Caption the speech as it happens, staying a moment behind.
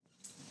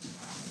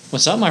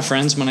What's up, my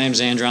friends? My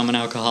name's Andrew. I'm an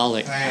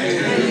alcoholic.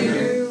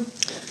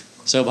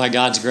 So by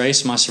God's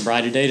grace, my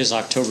sobriety date is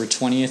October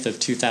 20th of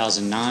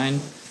 2009.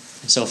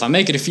 So if I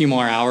make it a few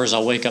more hours,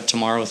 I'll wake up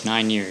tomorrow with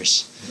 9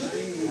 years.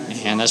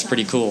 And that's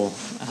pretty cool.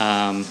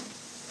 So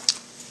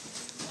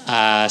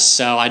I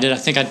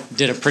think I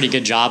did a pretty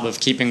good job of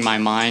keeping my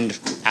mind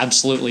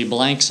absolutely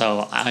blank,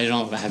 so I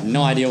have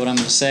no idea what I'm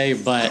going to say,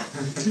 but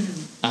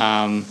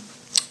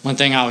one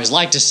thing I always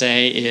like to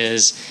say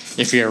is,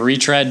 if you're a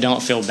retread,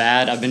 don't feel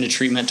bad. I've been to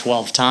treatment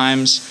 12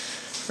 times,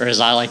 or as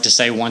I like to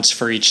say, once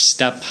for each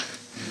step,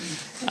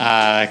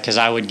 because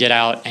I would get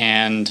out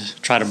and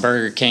try to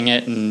Burger King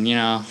it, and,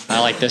 I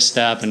like this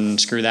step, and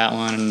screw that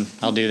one, and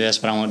I'll do this,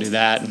 but I won't do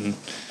that, and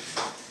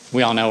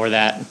we all know where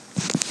that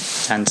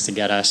tends to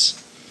get us.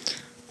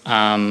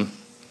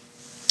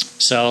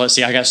 So let's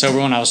see, I got sober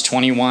when I was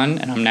 21,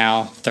 and I'm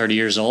now 30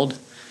 years old,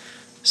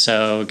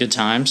 so good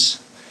times.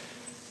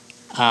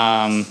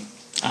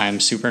 I'm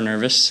super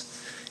nervous,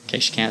 in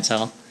case you can't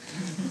tell.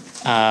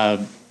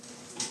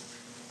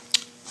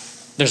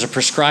 There's a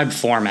prescribed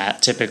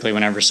format typically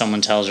whenever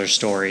someone tells their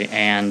story,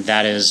 and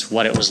that is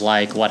what it was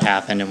like, what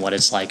happened, and what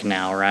it's like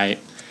now, right?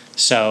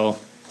 So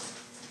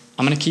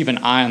I'm going to keep an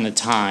eye on the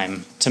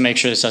time to make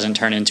sure this doesn't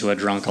turn into a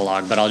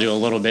drunk-a-log, but I'll do a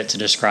little bit to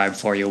describe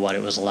for you what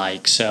it was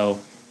like. So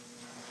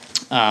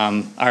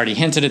I already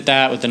hinted at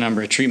that with the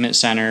number of treatment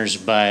centers,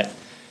 but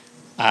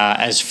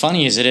as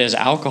funny as it is,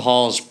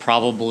 alcohol is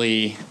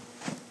probably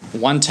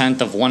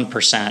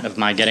 0.1% of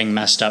my getting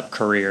messed up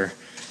career.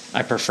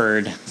 I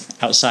preferred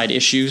outside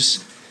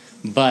issues,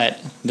 but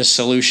the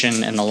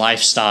solution and the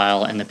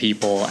lifestyle and the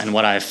people and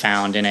what I've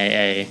found in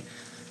AA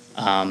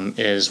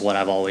is what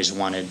I've always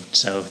wanted.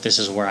 So this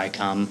is where I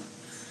come.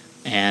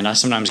 And I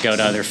sometimes go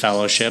to other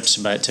fellowships,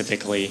 but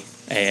typically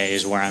AA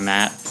is where I'm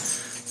at.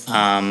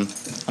 I'm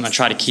going to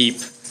try to keep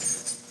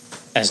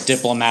as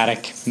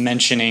diplomatic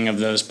mentioning of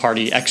those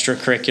party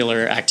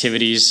extracurricular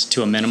activities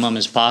to a minimum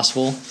as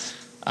possible.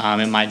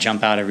 It might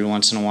jump out every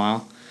once in a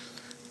while.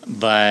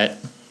 But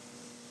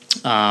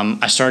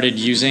I started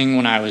using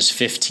when I was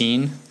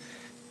 15,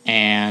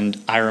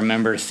 and I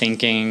remember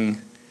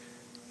thinking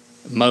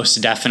most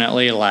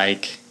definitely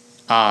like,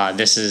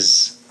 this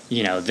is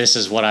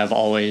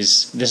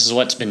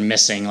what's been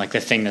missing, like the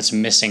thing that's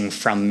missing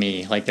from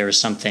me. Like there was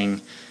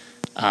something,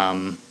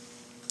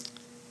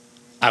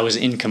 I was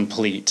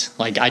incomplete.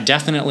 Like I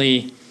know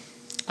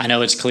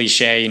it's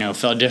cliche,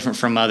 felt different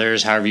from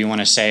others, however you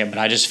want to say it, but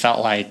I just felt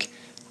like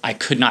I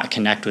could not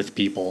connect with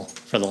people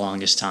for the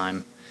longest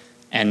time.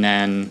 And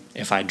then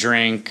if I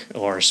drink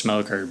or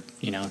smoke or,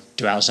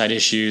 do outside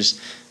issues,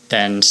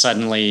 then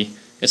suddenly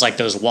it's like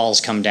those walls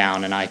come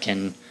down and I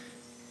can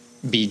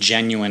be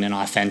genuine and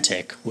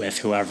authentic with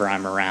whoever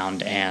I'm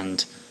around,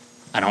 and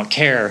I don't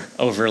care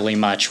overly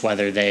much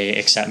whether they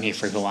accept me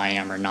for who I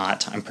am or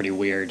not. I'm pretty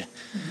weird,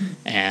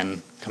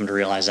 and come to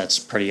realize that's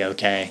pretty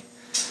okay.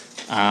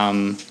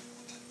 But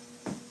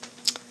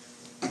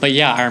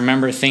yeah, I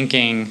remember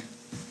thinking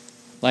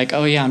like,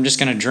 oh yeah, I'm just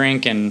going to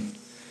drink and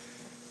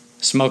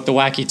smoke the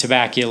wacky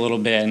tobacco a little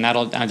bit, and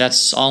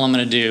that's all I'm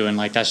going to do, and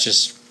like that's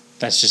just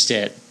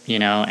it,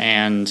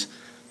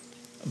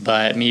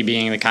 but me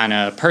being the kind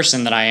of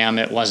person that I am,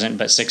 it wasn't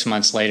but 6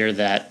 months later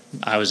that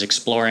I was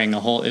exploring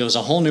it was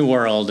a whole new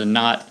world, and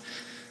not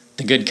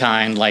the good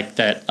kind like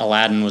that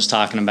Aladdin was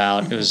talking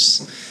about. It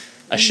was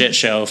a shit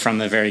show from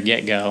the very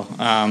get-go.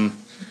 I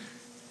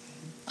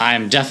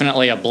am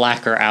definitely a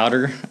blacker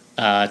outer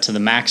to the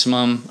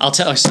maximum.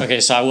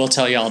 So I will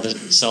tell you all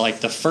this. So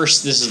like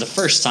this is the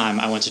first time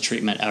I went to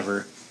treatment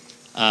ever.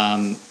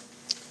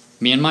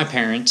 Me and my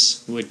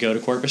parents would go to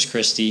Corpus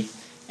Christi,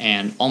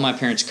 and all my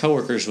parents'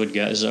 coworkers would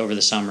go. This is over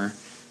the summer.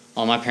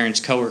 All my parents'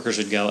 coworkers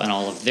would go, and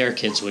all of their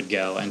kids would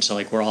go. And so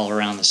like we're all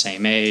around the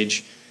same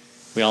age.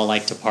 We all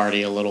like to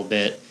party a little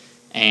bit.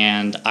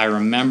 And I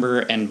remember,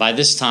 and by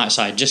this time,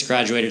 so I just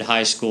graduated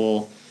high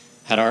school.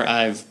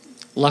 I've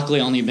luckily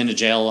only been to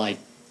jail like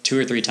 2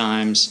 or 3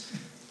 times.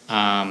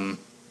 And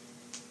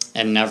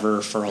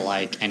never for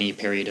like any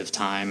period of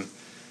time.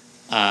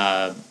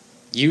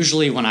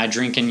 Usually when I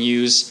drink and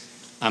use,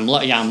 I'm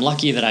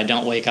lucky that I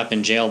don't wake up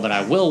in jail, but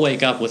I will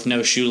wake up with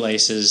no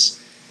shoelaces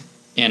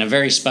in a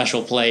very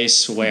special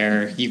place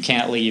where you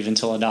can't leave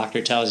until a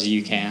doctor tells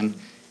you can.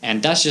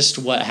 And that's just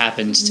what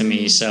happens to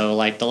me. So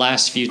like the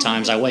last few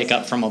times I wake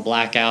up from a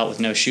blackout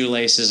with no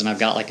shoelaces, and I've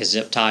got like a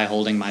zip tie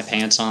holding my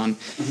pants on.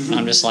 And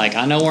I'm just like,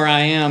 I know where I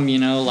am,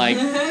 like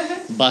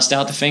bust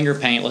out the finger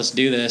paint, let's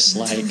do this.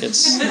 Like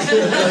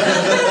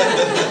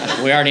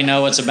we already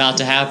know what's about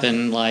to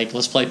happen. Like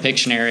let's play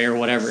Pictionary or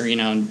whatever,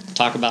 and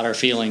talk about our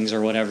feelings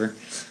or whatever.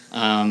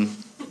 But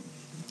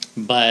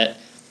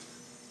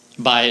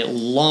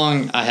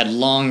I had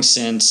long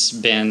since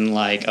been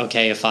like,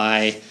 okay, if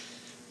I,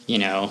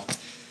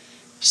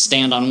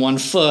 stand on one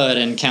foot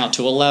and count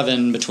to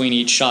 11 between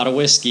each shot of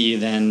whiskey,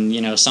 then,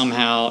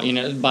 somehow,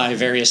 by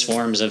various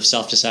forms of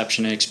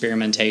self-deception and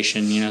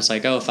experimentation, it's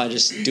like, oh, if I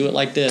just do it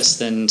like this,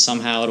 then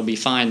somehow it'll be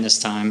fine this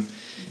time.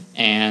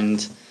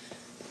 And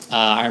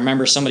I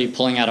remember somebody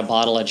pulling out a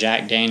bottle of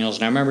Jack Daniels,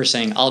 and I remember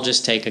saying, I'll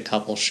just take a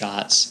couple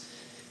shots.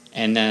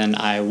 And then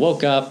I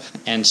woke up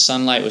and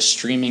sunlight was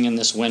streaming in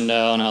this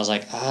window, and I was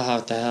like,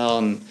 what the hell?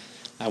 And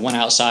I went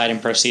outside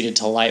and proceeded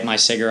to light my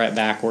cigarette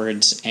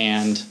backwards,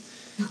 and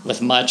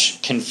with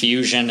much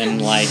confusion and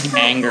like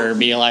anger,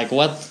 be like,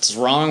 what's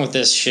wrong with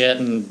this shit,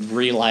 and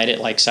relight it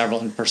like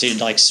several, and proceeded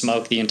to like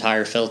smoke the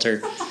entire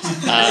filter.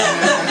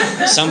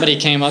 Somebody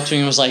came up to me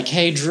and was like,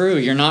 hey Drew,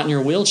 you're not in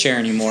your wheelchair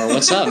anymore,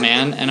 what's up,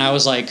 man? And I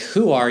was like,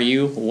 who are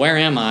you, where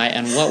am I,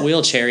 and what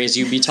wheelchair is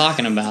you be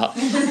talking about?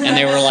 And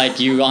they were like,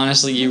 you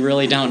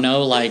really don't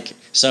know. Like,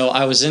 so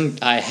I was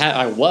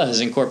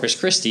in Corpus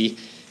Christi.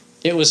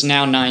 It was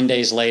now 9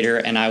 days later,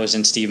 and I was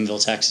in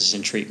Stephenville, Texas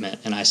in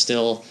treatment, and I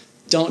still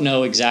don't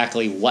know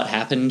exactly what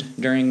happened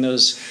during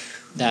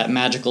that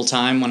magical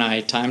time when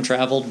I time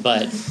traveled,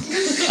 but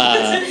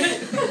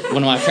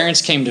when my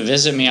parents came to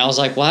visit me, I was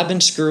like, well, I've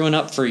been screwing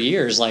up for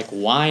years, like,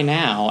 why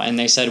now? And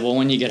they said, well,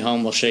 when you get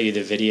home, we'll show you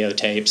the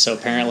videotape. So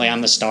apparently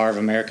I'm the star of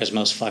America's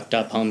Most Fucked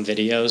Up Home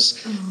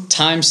Videos.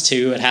 Times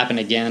 2, it happened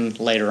again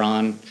later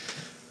on,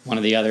 one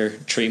of the other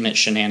treatment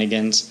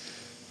shenanigans.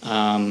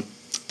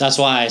 That's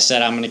why I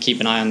said I'm going to keep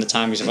an eye on the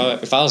time, because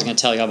if I was going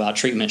to tell you about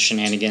treatment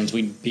shenanigans,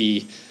 we'd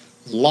be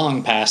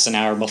long past an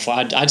hour before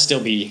I'd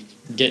still be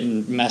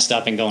getting messed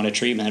up and going to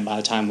treatment by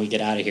the time we get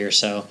out of here.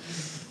 So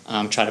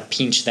try to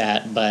pinch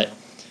that. But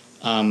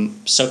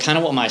so kind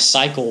of what my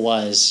cycle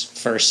was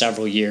for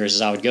several years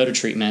is I would go to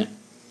treatment.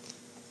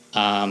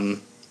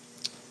 I'm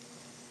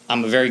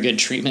a very good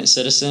treatment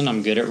citizen.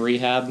 I'm good at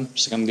rehab.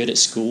 Just like I'm good at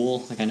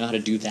school. Like I know how to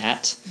do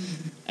that.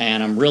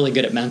 And I'm really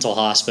good at mental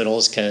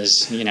hospitals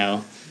because,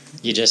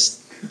 you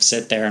just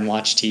sit there and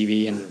watch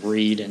TV and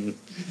read and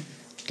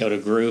go to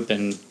group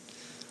and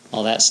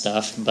all that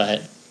stuff.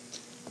 But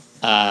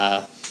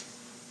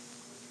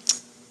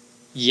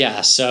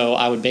so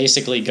I would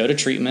basically go to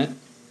treatment,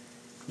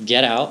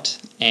 get out,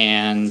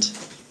 and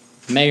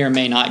may or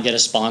may not get a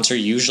sponsor.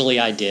 Usually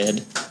I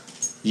did.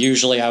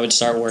 Usually I would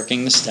start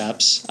working the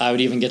steps. I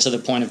would even get to the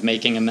point of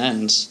making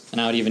amends,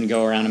 and I would even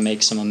go around and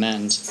make some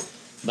amends.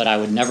 But I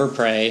would never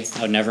pray.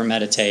 I would never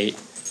meditate.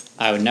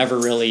 I would never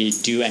really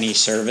do any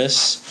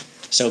service.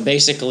 So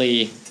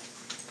basically,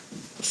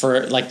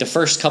 for like the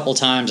first couple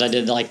times I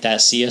did like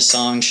that Sia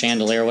song,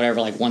 Chandelier, whatever,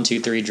 like 1, 2,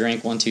 3,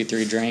 drink, 1, 2,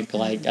 3, drink.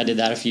 Like I did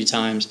that a few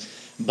times.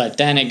 But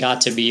then it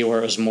got to be where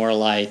it was more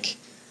like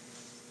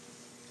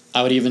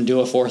I would even do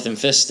a 4th and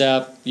 5th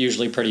step,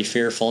 usually pretty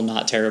fearful,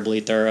 not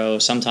terribly thorough.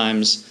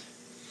 Sometimes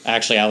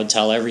actually I would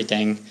tell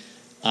everything.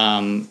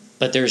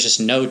 But there's just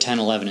no 10,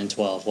 11, and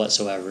 12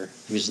 whatsoever.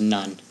 There was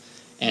none.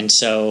 And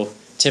so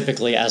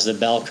typically, as the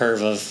bell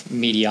curve of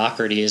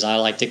mediocrity, as I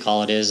like to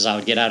call it, is I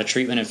would get out of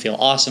treatment and feel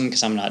awesome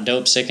because I'm not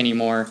dope sick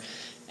anymore.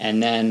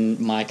 And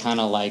then my kind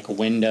of like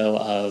window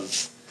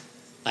of,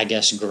 I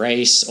guess,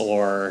 grace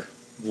or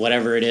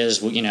whatever it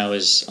is,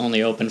 is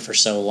only open for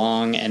so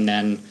long. And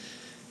then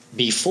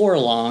before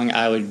long,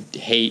 I would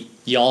hate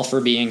y'all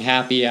for being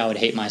happy. I would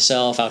hate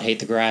myself. I would hate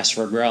the grass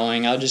for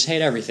growing. I would just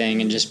hate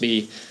everything and just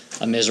be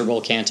a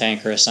miserable,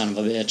 cantankerous son of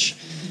a bitch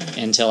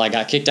until I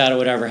got kicked out of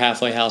whatever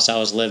halfway house I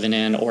was living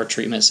in or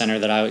treatment center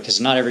because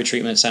not every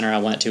treatment center I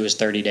went to was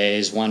 30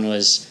 days. One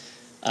was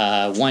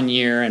 1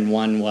 year and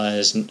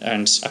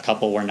a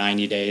couple were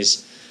 90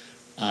 days.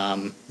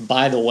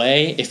 By the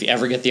way, if you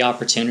ever get the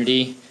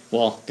opportunity,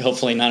 well,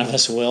 hopefully none of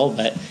us will,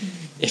 but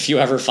if you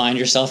ever find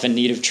yourself in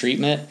need of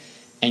treatment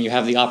and you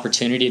have the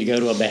opportunity to go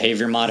to a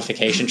behavior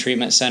modification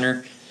treatment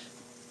center,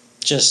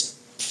 just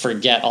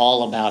forget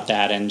all about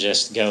that and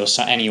just go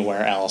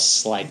anywhere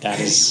else. Like that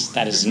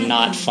is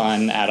not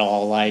fun at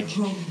all. Like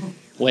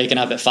waking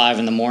up at 5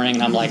 a.m.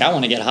 and I'm like, I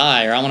want to get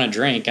high or I want to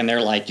drink, and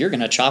they're like, you're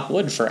gonna chop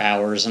wood for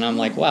hours, and I'm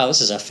like, wow,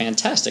 this is a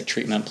fantastic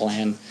treatment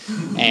plan.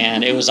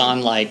 And it was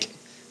on like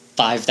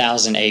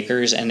 5,000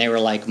 acres, and they were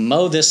like,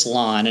 mow this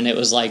lawn, and it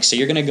was like, so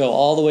you're gonna go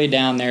all the way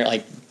down there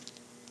like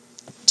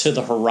to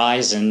the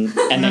horizon,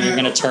 and then you're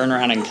going to turn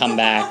around and come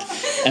back.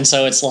 And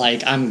so it's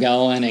like I'm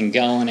going, and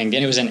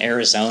it was in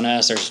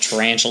Arizona, so there's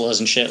tarantulas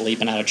and shit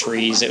leaping out of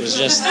trees. It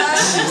was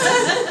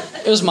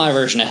my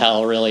version of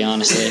hell, really,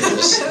 honestly.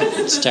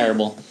 It's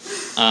terrible.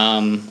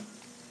 But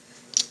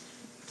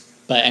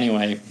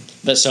anyway,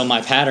 so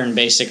my pattern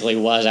basically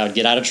was I would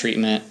get out of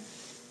treatment,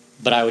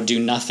 but I would do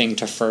nothing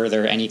to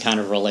further any kind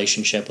of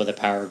relationship with a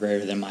power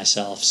greater than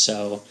myself.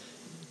 So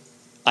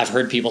I've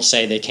heard people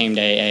say they came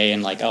to AA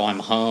and like, oh, I'm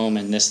home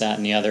and this, that,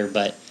 and the other,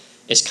 but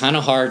it's kind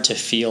of hard to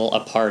feel a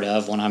part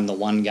of when I'm the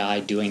one guy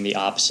doing the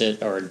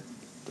opposite or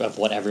of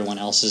what everyone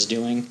else is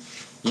doing,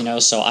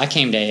 So I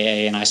came to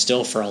AA, and I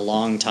still for a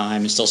long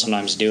time, and still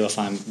sometimes do if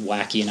I'm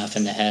wacky enough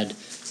in the head,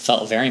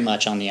 felt very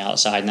much on the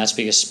outside, and that's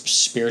because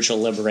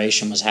spiritual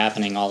liberation was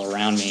happening all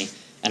around me,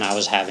 and I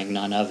was having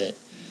none of it.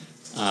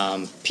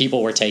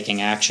 People were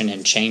taking action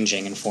and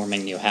changing and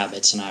forming new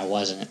habits, and I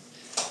wasn't.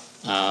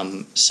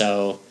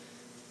 So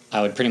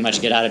I would pretty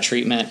much get out of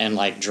treatment and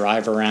like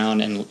drive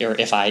around, or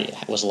if I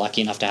was lucky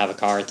enough to have a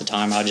car at the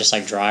time, I would just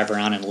like drive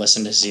around and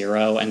listen to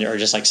Zero or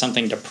just like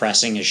something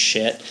depressing as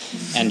shit,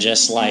 and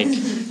just like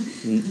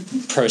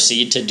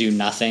proceed to do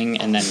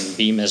nothing and then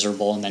be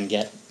miserable and then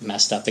get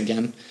messed up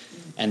again.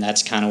 And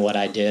that's kind of what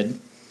I did.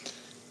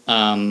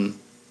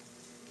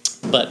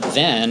 But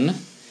then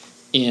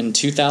in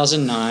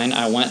 2009,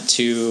 I went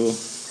to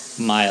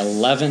my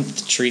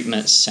 11th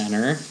treatment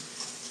center,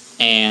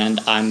 and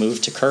I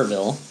moved to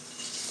Kerrville.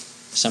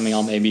 Some of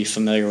y'all may be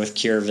familiar with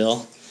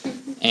Kerrville.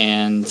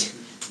 And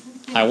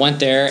I went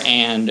there,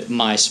 and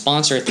my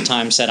sponsor at the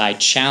time said, I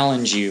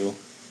challenge you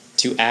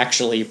to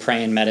actually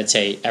pray and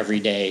meditate every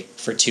day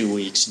for 2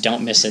 weeks.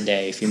 Don't miss a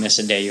day. If you miss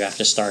a day, you have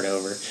to start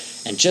over.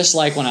 And just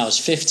like when I was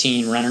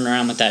 15, running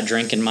around with that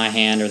drink in my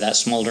hand or that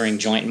smoldering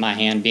joint in my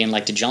hand, being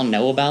like, did y'all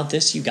know about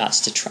this? You got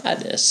to try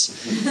this.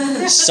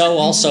 So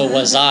also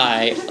was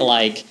I,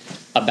 like,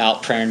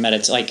 about prayer and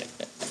meditation. Like,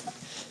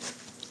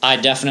 I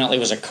definitely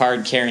was a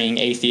card-carrying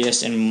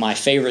atheist, and my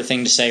favorite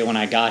thing to say when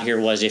I got here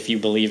was, if you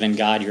believe in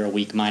God, you're a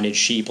weak-minded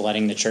sheep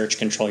letting the church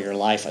control your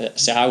life.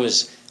 So I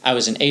was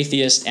an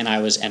atheist, and I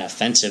was an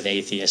offensive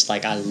atheist.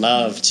 Like, I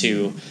love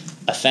to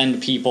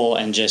offend people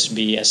and just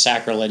be as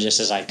sacrilegious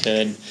as I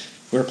could.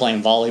 We were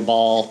playing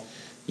volleyball,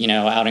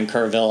 out in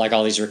Kerrville, like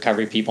all these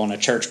recovery people in a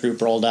church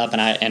group rolled up,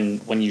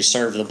 and when you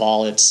serve the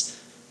ball, it's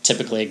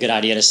typically a good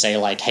idea to say,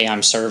 like, hey,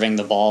 I'm serving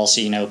the ball,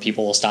 so,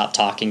 people will stop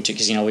talking to,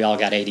 because, we all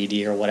got ADD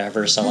or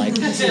whatever, so, like,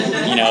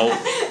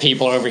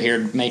 people are over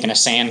here making a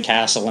sand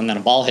castle, and then a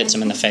ball hits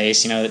them in the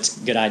face, it's a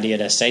good idea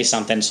to say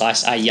something, so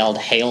I yelled,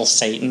 "Hail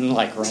Satan,"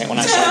 like, right when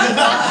I served the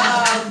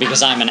ball,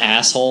 because I'm an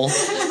asshole,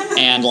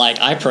 and, like,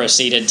 I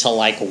proceeded to,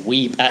 like,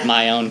 weep at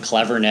my own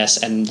cleverness,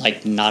 and,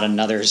 like, not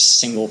another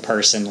single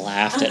person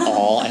laughed at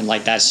all, and,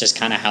 like, that's just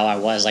kind of how I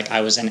was, like,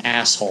 I was an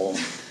asshole,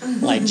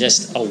 like,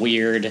 just a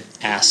weird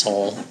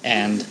asshole,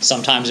 and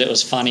sometimes it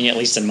was funny, at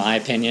least in my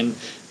opinion.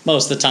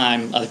 Most of the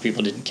time, other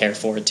people didn't care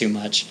for it too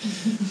much.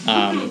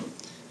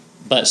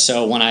 But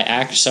so when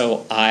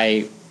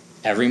I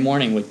every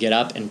morning would get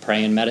up and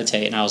pray and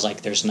meditate, and I was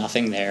like, there's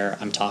nothing there.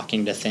 I'm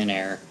talking to thin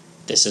air.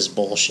 This is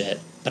bullshit.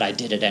 But I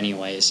did it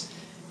anyways.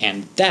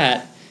 And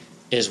that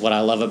is what I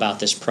love about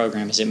this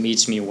program, is it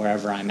meets me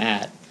wherever I'm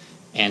at.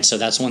 And so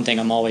that's one thing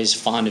I'm always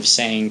fond of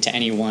saying to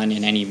anyone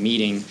in any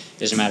meeting,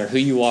 is no matter who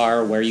you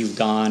are, where you've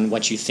gone,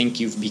 what you think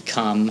you've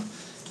become,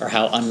 or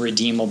how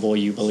unredeemable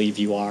you believe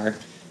you are,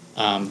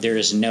 there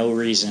is no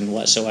reason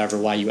whatsoever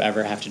why you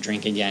ever have to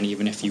drink again,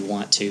 even if you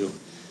want to.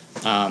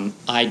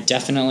 I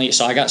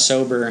got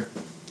sober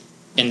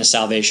in the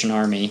Salvation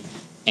Army,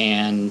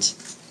 and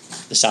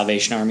the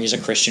Salvation Army is a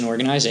Christian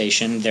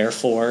organization.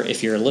 Therefore,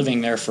 if you're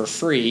living there for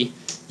free,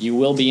 you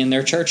will be in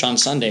their church on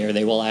Sunday, or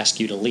they will ask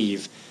you to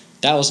leave.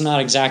 That was not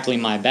exactly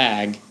my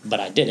bag, but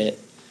I did it.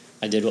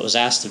 I did what was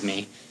asked of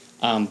me.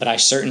 But I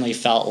certainly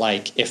felt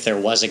like if there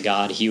was a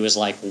God, he was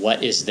like,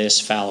 what is this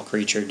foul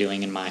creature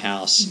doing in my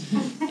house?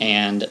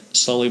 And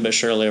slowly but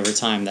surely over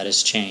time, that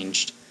has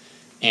changed.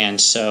 And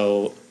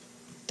so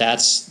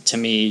that's, to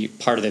me,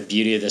 part of the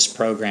beauty of this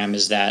program,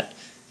 is that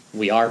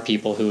we are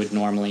people who would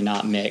normally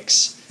not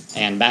mix.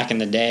 And back in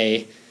the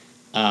day,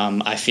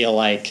 I feel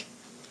like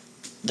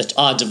the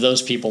odds of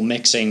those people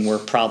mixing were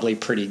probably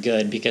pretty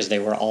good, because they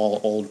were all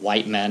old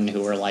white men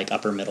who were like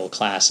upper middle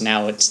class.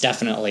 Now it's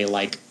definitely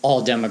like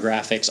all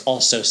demographics, all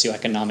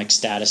socioeconomic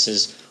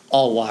statuses,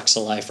 all walks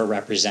of life are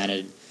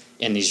represented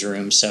in these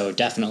rooms. So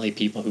definitely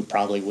people who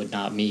probably would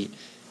not meet.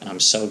 And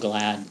I'm so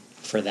glad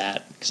for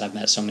that, because I've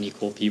met so many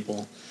cool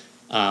people.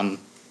 Now,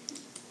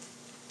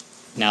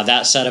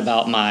 that said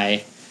about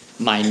my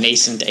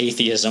nascent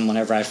atheism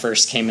whenever I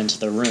first came into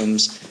the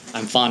rooms,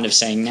 I'm fond of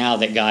saying now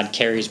that God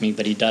carries me,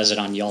 but he does it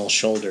on y'all's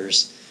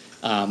shoulders.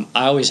 I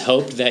always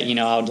hoped that,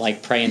 I would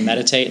like pray and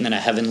meditate, and then a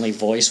heavenly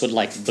voice would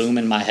like boom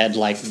in my head,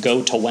 like,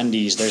 go to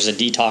Wendy's. There's a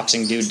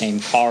detoxing dude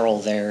named Carl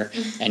there,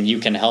 and you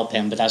can help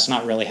him. But that's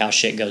not really how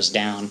shit goes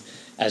down,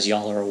 as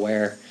y'all are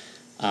aware.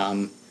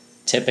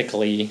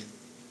 Typically,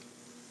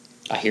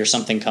 I hear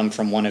something come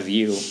from one of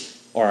you,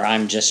 or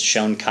I'm just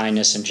shown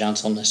kindness and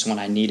gentleness when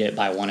I need it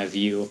by one of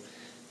you.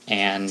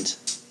 And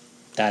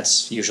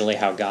that's usually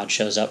how God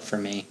shows up for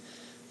me.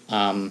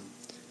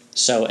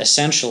 So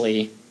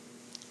essentially,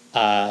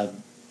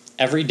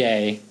 every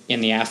day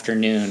in the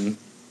afternoon,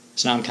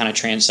 so now I'm kind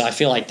of so I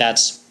feel like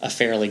that's a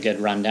fairly good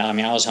rundown. I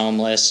mean, I was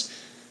homeless.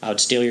 I would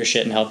steal your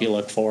shit and help you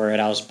look for it.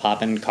 I was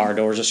popping car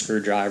doors with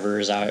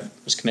screwdrivers. I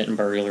was committing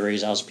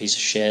burglaries. I was a piece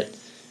of shit.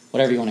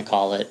 Whatever you want to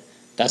call it.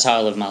 That's how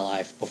I lived my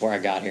life before I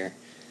got here.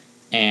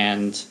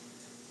 And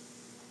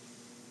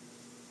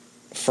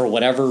for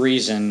whatever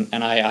reason,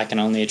 and I can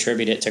only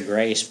attribute it to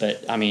grace,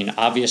 but I mean,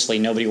 obviously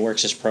nobody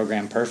works this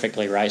program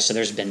perfectly, right? So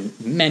there's been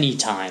many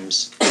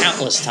times,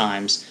 countless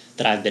times,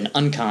 that I've been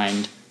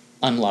unkind,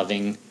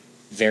 unloving,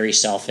 very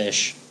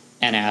selfish,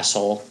 an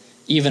asshole,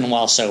 even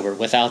while sober,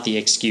 without the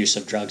excuse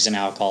of drugs and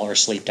alcohol or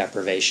sleep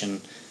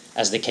deprivation,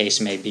 as the case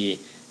may be.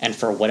 And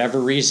for whatever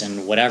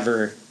reason,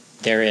 whatever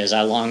there is,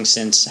 I long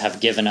since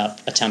have given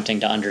up attempting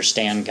to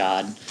understand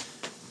God.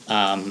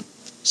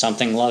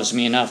 Something loves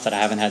me enough that I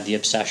haven't had the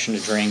obsession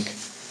to drink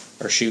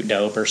or shoot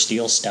dope or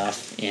steal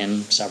stuff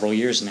in several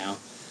years now.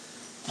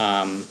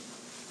 And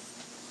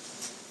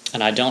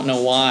I don't know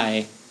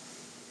why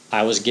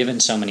I was given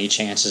so many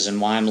chances,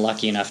 and why I'm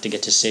lucky enough to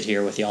get to sit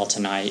here with y'all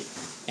tonight.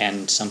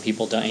 And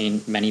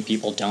many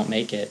people don't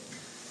make it.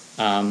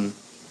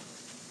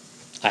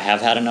 I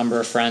have had a number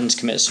of friends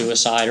commit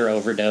suicide or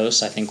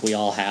overdose. I think we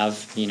all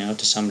have,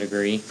 to some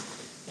degree.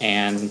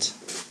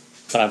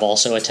 But I've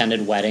also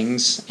attended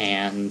weddings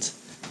and,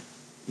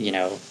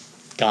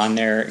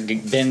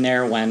 been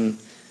there when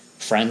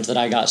friends that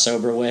I got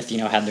sober with,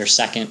 had their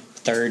second,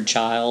 third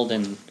child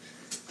and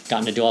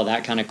gotten to do all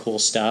that kind of cool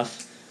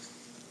stuff.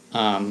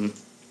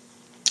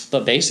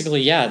 But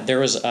basically, yeah, there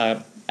was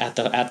at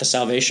the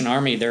Salvation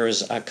Army, there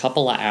was a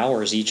couple of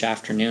hours each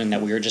afternoon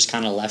that we were just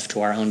kind of left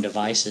to our own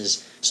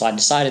devices. So I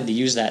decided to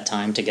use that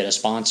time to get a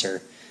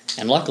sponsor.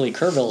 And luckily,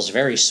 Kerrville is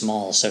very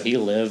small, so he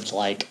lived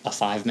like a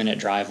 5-minute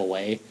drive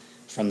away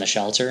from the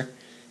shelter.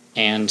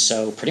 And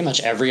so pretty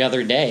much every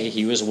other day,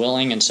 he was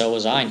willing, and so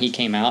was I, and he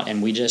came out,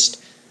 and we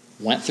just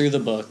went through the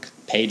book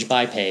page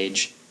by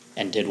page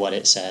and did what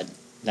it said.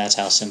 That's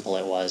how simple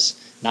it was.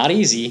 Not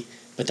easy,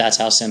 but that's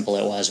how simple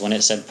it was. When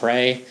it said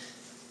pray,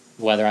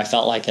 whether I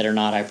felt like it or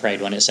not, I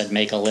prayed. When it said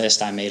make a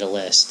list, I made a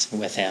list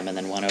with him and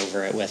then went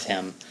over it with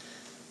him.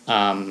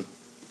 And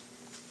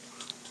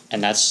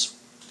that's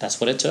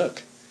what it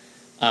took.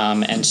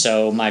 And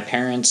so my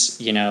parents,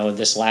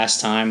 this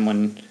last time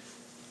when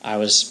I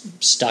was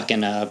stuck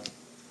in how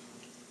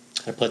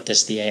to put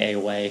this the AA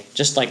way,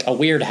 just like a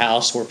weird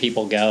house where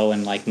people go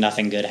and like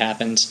nothing good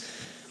happens.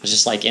 I was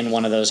just like in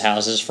one of those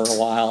houses for a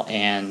while,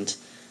 and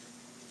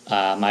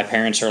my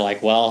parents are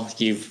like, well,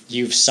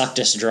 you've sucked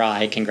us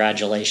dry.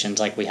 Congratulations.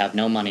 Like, we have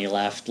no money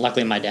left.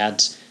 Luckily, my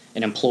dad's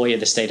an employee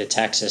of the state of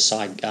Texas, so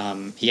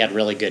he had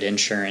really good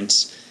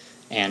insurance.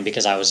 And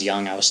because I was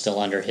young, I was still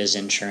under his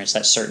insurance.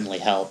 That certainly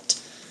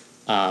helped.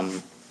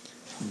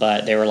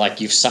 But they were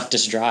like, you've sucked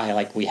us dry.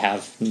 Like, we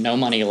have no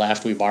money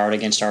left. We borrowed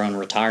against our own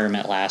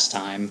retirement last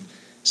time.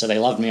 So they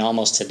loved me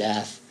almost to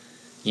death,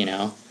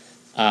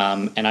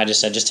 And I just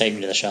said, just take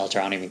me to the shelter.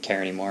 I don't even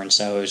care anymore. And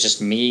so it was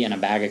just me and a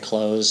bag of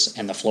clothes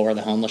and the floor of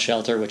the homeless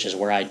shelter, which is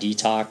where I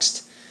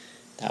detoxed.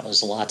 That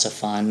was lots of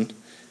fun.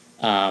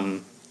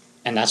 And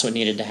that's what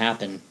needed to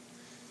happen.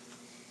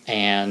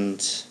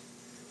 And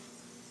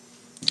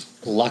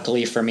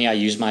luckily for me, I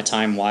used my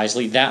time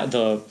wisely. That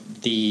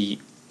the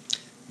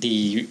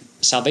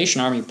Salvation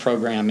Army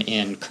program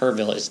in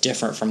Kerrville is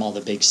different from all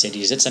the big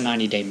cities. It's a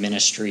 90-day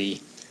ministry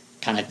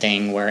kind of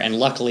thing and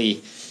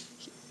luckily,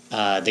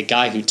 the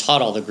guy who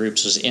taught all the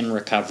groups was in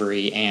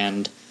recovery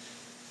and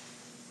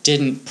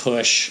didn't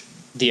push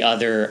the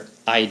other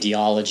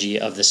ideology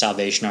of the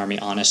Salvation Army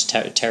on us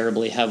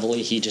terribly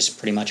heavily. He just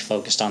pretty much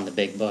focused on the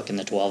big book and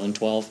the 12 and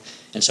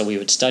 12. And so we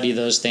would study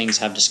those things,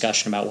 have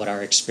discussion about what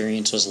our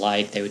experience was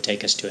like. They would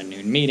take us to a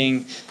noon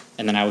meeting,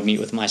 and then I would meet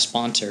with my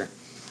sponsor.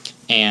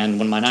 And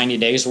when my 90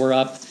 days were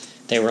up,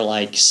 they were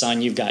like,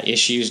 son, you've got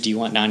issues. Do you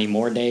want 90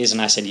 more days?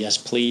 And I said, yes,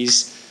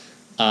 please.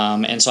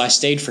 And so I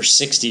stayed for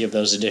 60 of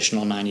those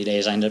additional 90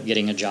 days. I ended up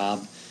getting a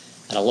job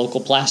at a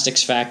local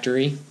plastics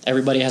factory.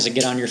 Everybody has a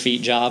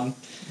get-on-your-feet job.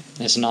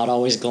 It's not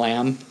always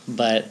glam,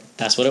 but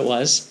that's what it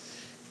was.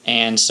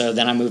 And so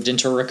then I moved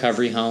into a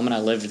recovery home, and I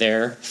lived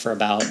there for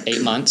about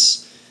 8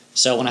 months.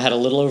 So when I had a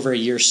little over a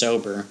year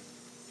sober,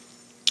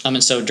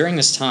 and so during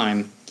this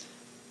time,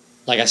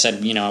 like I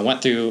said, I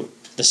went through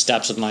the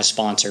steps with my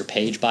sponsor,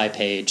 page by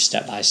page,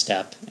 step by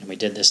step, and we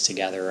did this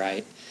together,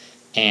 right?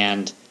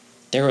 And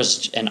there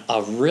was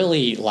a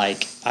really,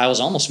 I was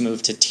almost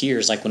moved to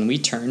tears. Like, when we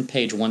turned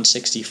page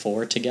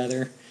 164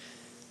 together,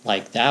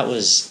 that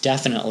was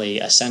definitely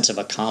a sense of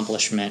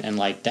accomplishment. And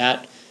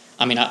that,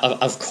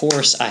 of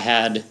course, I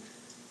had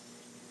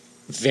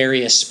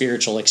various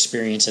spiritual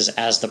experiences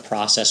as the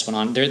process went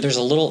on. There's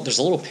a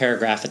little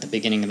paragraph at the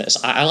beginning of this.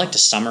 I like to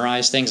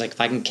summarize things. Like, if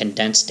I can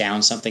condense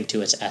down something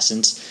to its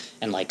essence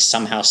and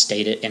somehow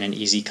state it in an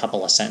easy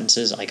couple of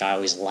sentences, I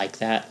always like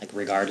that,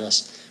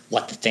 regardless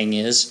what the thing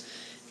is.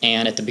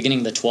 And at the beginning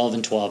of the 12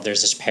 and 12, there's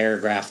this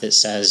paragraph that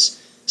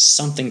says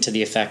something to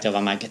the effect of,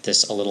 I might get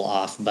this a little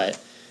off, but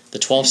the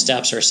 12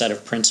 steps are a set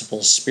of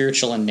principles,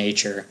 spiritual in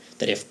nature,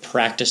 that if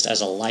practiced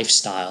as a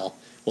lifestyle,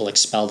 will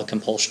expel the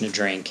compulsion to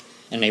drink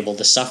and enable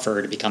the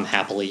sufferer to become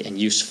happily and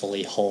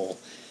usefully whole.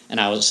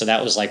 And so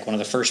that was one of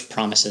the first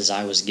promises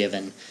I was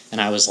given. And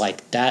I was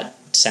like, that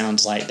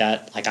sounds like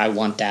that, I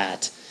want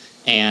that.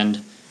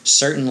 And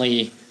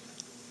certainly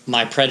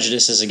my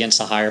prejudices against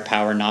the higher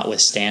power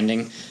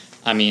notwithstanding,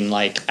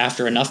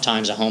 after enough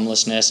times of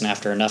homelessness and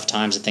after enough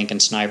times of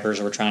thinking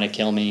snipers were trying to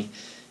kill me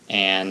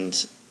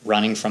and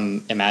running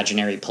from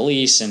imaginary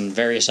police and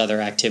various other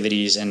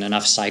activities and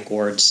enough psych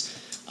wards,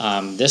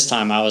 this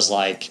time I was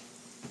like,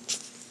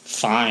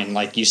 fine,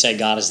 you say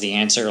God is the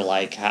answer,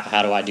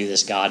 how do I do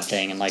this God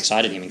thing? And so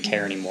I didn't even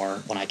care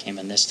anymore when I came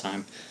in this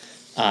time.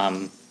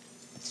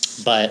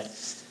 But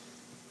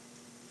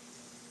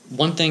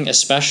one thing,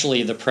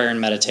 especially the prayer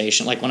and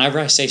meditation, whenever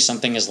I say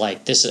something is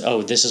this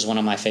is one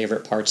of my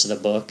favorite parts of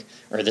the book,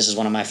 or this is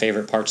one of my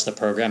favorite parts of the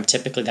program,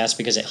 typically that's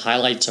because it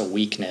highlights a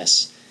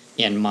weakness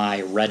in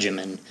my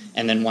regimen.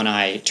 And then when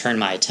I turn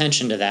my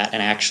attention to that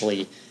and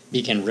actually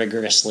begin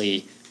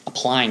rigorously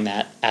applying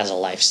that as a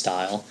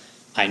lifestyle,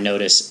 I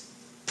notice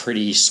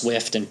pretty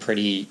swift and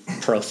pretty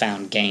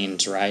profound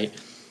gains, right?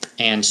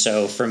 And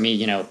so for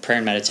me, prayer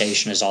and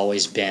meditation has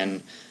always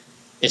been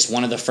it's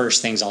one of the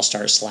first things I'll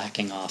start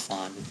slacking off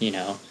on, you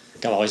know.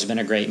 I've always been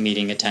a great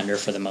meeting attender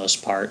for the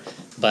most part.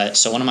 But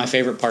so one of my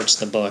favorite parts of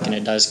the book, and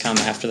it does come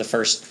after the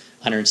first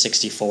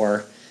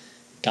 164,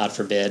 God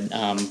forbid,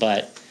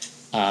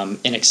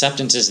 in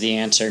Acceptance is the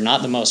Answer,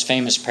 not the most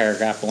famous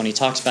paragraph, but when he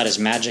talks about his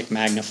magic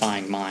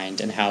magnifying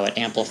mind and how it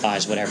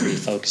amplifies whatever he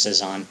focuses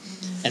on.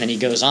 And then he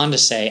goes on to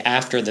say,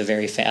 after the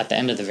at the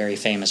end of the very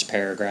famous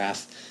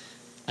paragraph,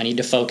 I need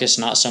to focus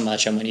not so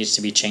much on what needs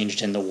to be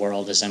changed in the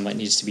world as on what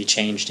needs to be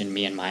changed in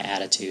me and my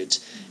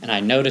attitudes. And I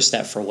noticed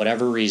that for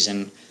whatever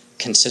reason,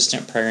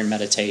 consistent prayer and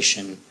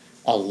meditation,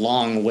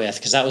 along with,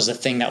 because that was the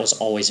thing that was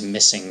always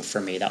missing for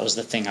me. That was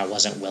the thing I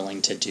wasn't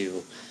willing to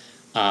do.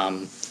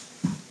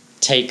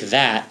 Take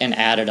that and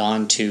add it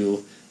on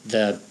to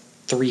the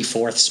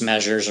 3/4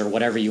 measures or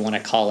whatever you want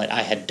to call it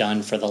I had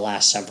done for the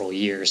last several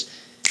years.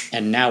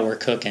 And now we're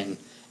cooking.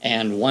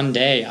 And one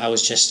day I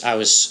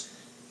was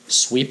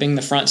sweeping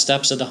the front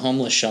steps of the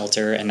homeless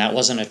shelter, and that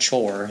wasn't a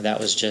chore. That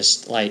was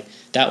just like,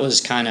 that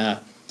was kind of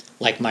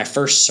like my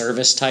first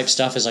service type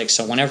stuff is like,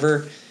 so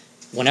whenever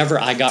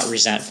I got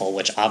resentful,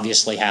 which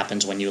obviously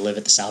happens when you live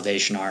at the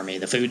Salvation Army,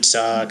 the food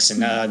sucks,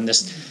 and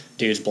this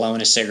dude's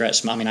blowing a cigarette.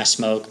 I mean, I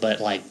smoke,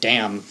 but like,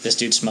 damn, this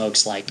dude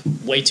smokes like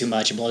way too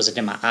much. He blows it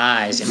in my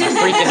eyes, my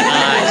freaking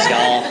eyes,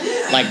 y'all.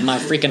 Like, my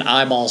freaking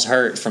eyeballs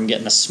hurt from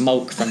getting the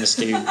smoke from this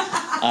dude.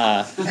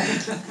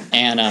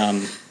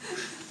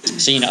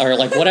 So, you know, or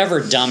like whatever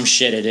dumb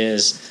shit it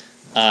is.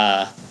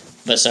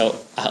 But so,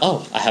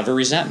 I have a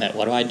resentment.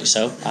 What do I do?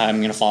 So I'm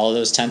going to follow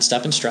those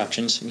 10-step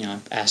instructions, you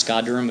know, ask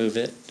God to remove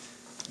it,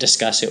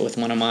 discuss it with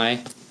one of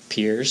my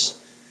peers,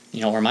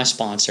 you know, or my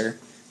sponsor,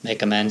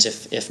 make amends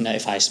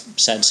if I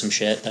said some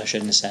shit that I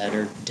shouldn't have said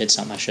or did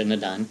something I shouldn't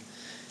have done,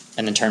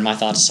 and then turn my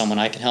thoughts to someone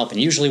I can help.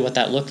 And usually what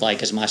that looked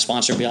like is my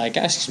sponsor would be like,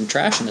 I see some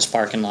trash in this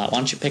parking lot. Why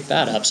don't you pick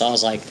that up? So I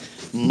was like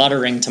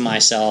muttering to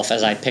myself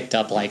as I picked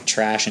up like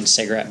trash and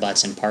cigarette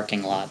butts in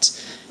parking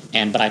lots.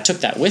 But I took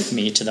that with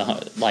me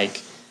to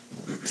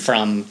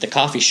from the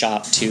coffee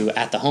shop to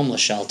at the homeless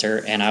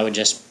shelter, and I would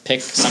just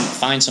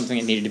find something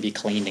that needed to be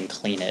cleaned and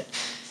clean it.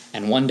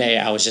 And one day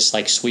I was just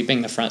like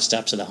sweeping the front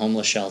steps of the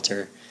homeless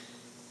shelter,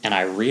 and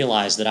I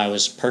realized that I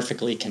was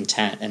perfectly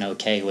content and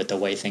okay with the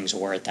way things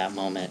were at that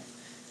moment.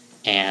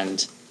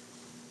 And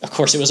of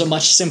course it was a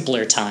much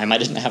simpler time. I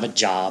didn't have a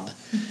job.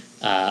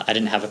 I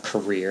didn't have a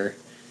career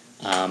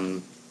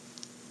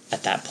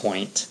at that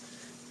point.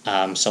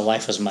 So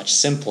life was much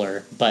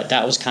simpler, but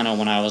that was kind of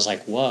when I was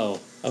like, whoa,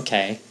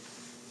 okay,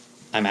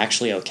 I'm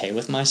actually okay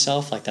with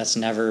myself. Like, that's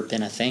never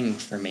been a thing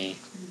for me,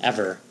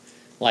 ever.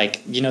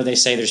 Like, you know, they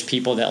say there's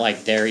people that,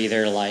 like, they're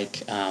either,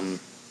 like, I'm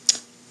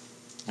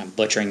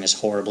butchering this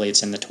horribly,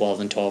 it's in the 12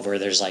 and 12, where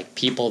there's, like,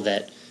 people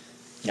that,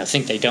 you know,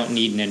 think they don't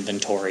need an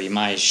inventory.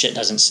 My shit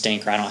doesn't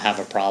stink, or I don't have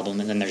a problem.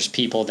 And then there's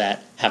people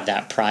that have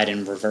that pride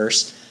in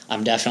reverse.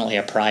 I'm definitely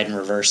a pride in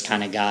reverse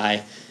kind of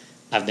guy.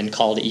 I've been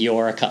called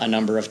Eeyore a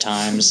number of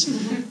times.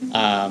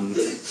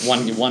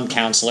 One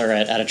counselor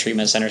at a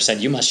treatment center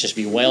said, "You must just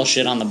be whale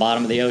shit on the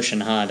bottom of the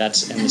ocean, huh?"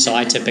 And so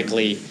I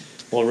typically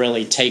will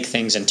really take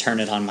things and turn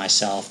it on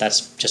myself.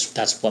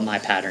 That's what my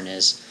pattern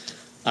is.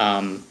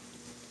 And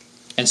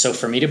so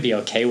for me to be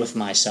okay with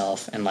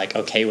myself and like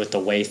okay with the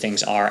way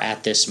things are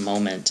at this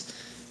moment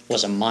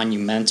was a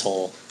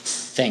monumental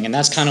thing. And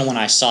that's kind of when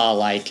I saw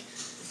like,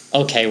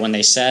 okay, when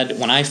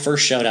I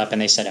first showed up and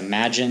they said,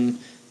 imagine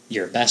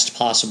your best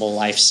possible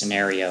life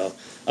scenario,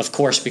 of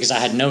course, because I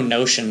had no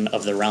notion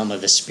of the realm of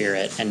the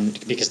spirit, and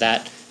because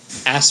that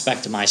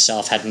aspect of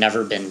myself had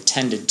never been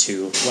tended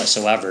to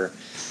whatsoever,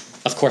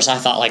 of course I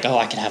thought like, oh,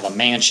 I could have a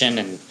mansion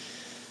and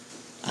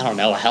I don't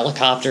know, a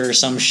helicopter or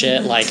some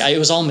shit. Like, it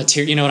was all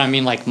material, you know what I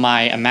mean? Like,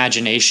 my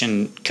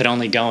imagination could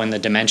only go in the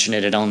dimension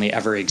it had only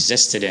ever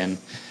existed in.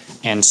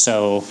 And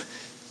so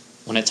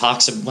when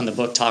the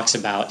book talks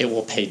about it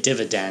will pay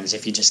dividends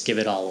if you just give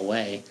it all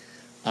away.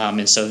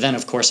 And so then,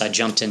 of course, I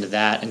jumped into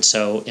that. And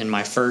so in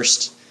my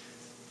first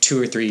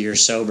 2 or 3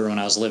 years sober, when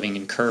I was living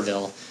in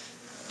Kerrville,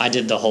 I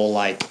did the whole,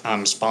 like,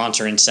 I'm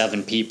sponsoring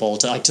 7 people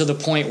to the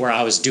point where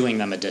I was doing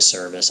them a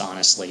disservice,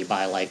 honestly,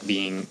 by, like,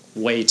 being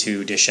way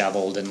too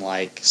disheveled and,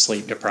 like,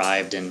 sleep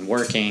deprived and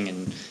working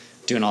and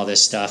doing all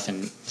this stuff.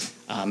 And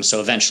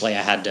so eventually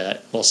I had to,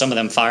 some of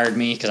them fired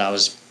me because I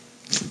was,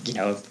 you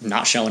know,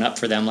 not showing up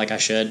for them like I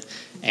should.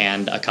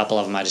 And a couple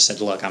of them I just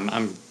said, look,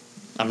 I'm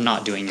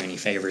not doing you any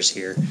favors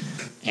here.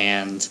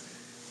 And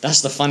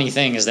that's the funny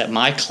thing, is that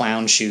my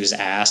clown shoes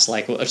ass,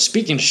 like,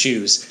 speaking of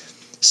shoes,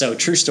 so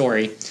true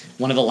story,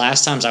 one of the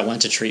last times I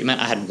went to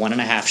treatment, I had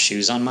 1.5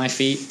 shoes on my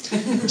feet.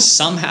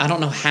 Somehow, I don't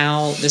know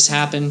how this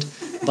happened,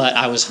 but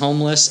I was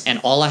homeless and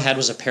all I had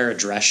was a pair of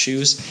dress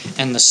shoes,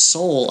 and the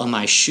sole of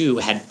my shoe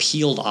had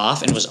peeled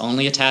off and was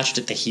only attached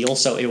at the heel,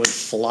 so it would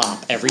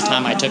flop every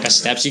time I took a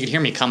step, so you could hear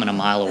me coming a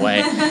mile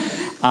away.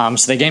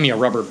 So they gave me a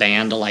rubber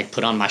band to, like,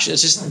 put on my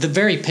shoes. It's just the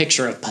very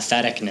picture of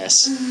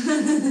patheticness.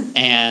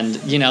 And,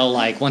 you know,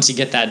 like, once you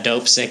get that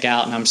dope sick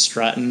out and I'm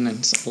strutting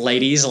and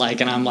ladies,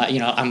 like, and I'm like, you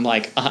know, I'm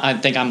like, I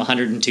think I'm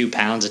 102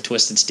 pounds of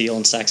twisted steel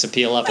and sex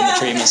appeal up in the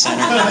treatment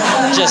center.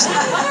 Just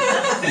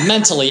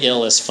mentally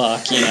ill as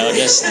fuck, you know,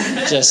 just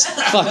just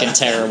fucking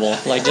terrible.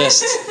 Like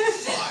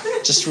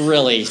just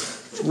really,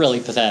 really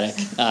pathetic.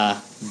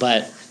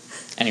 But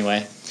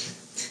anyway,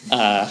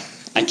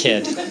 I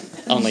kid,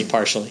 only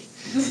partially.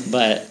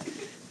 But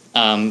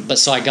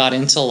so I got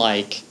into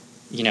like,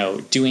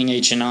 doing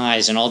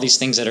H&Is and all these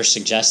things that are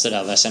suggested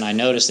of us, and I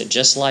noticed that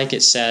just like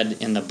it said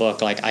in the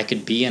book, like I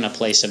could be in a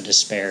place of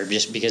despair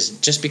just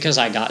because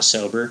I got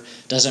sober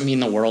doesn't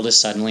mean the world is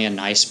suddenly a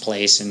nice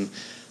place, and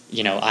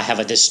I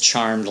have this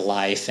charmed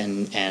life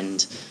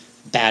and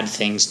bad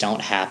things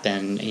don't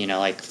happen.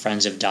 Like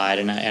friends have died,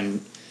 and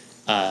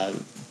our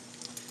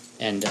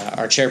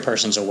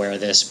chairperson's aware of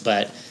this,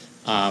 but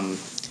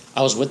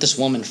I was with this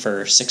woman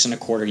for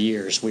 6.25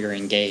 years. We were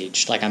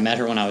engaged. Like I met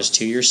her when I was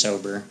 2 years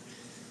sober.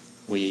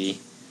 It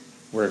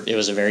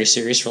was a very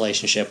serious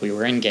relationship. We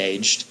were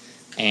engaged,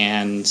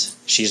 and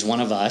she's one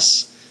of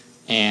us.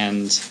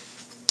 And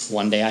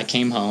one day I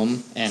came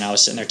home, and I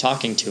was sitting there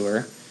talking to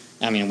her.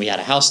 I mean, we had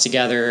a house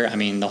together. I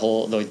mean,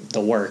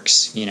 the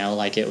works,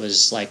 like it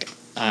was like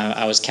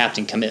I was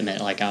Captain Commitment.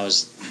 Like I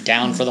was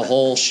down for the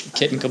whole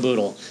kit and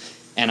caboodle.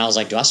 And I was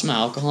like, do I smell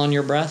alcohol in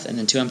your breath? And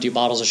then 2 empty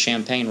bottles of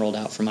champagne rolled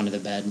out from under the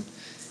bed.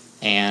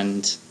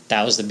 And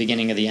that was the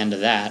beginning of the end of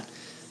that.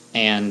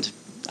 And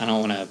I don't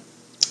want to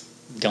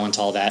go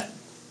into all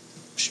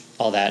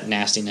that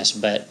nastiness,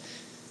 but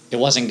it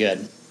wasn't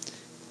good.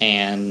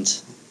 And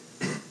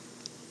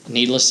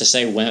needless to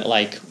say,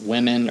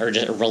 women or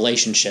just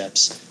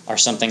relationships are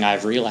something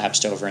I've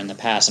relapsed over in the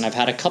past. And I've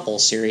had a couple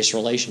serious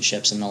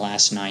relationships in the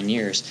last 9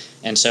 years.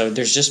 And so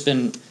there's just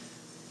been,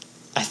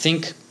 I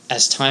think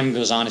as time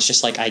goes on, it's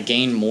just like I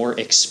gain more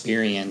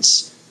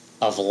experience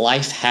of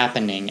life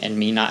happening and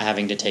me not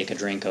having to take a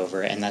drink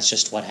over it. And that's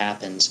just what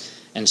happens.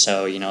 And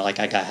so, like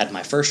I had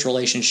my first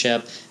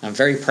relationship. I'm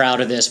very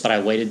proud of this, but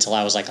I waited till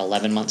I was like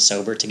 11 months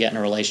sober to get in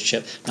a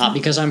relationship. Not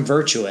because I'm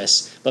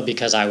virtuous, but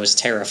because I was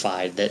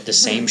terrified that the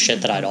same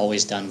shit that I'd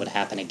always done would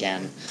happen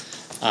again.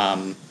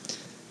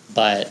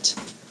 But,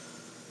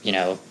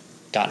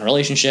 got in a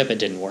relationship. It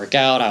didn't work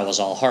out. I was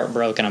all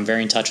heartbroken. I'm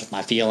very in touch with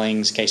my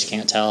feelings, in case you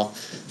can't tell.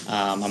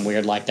 I'm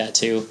weird like that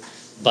too.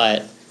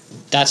 But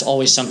that's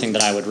always something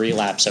that I would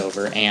relapse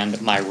over.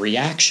 And my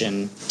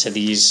reaction to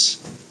these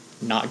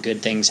not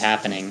good things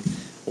happening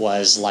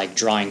was like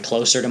drawing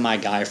closer to my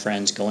guy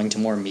friends, going to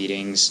more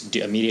meetings,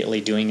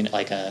 immediately doing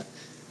like a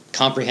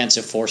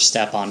comprehensive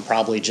 4-step on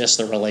probably just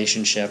the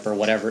relationship or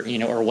whatever,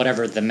 or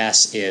whatever the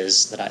mess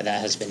is that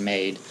has been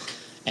made.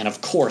 And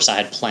of course I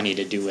had plenty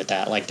to do with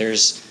that. Like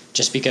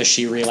just because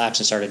she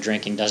relapsed and started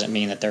drinking doesn't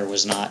mean that there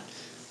was not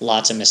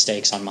lots of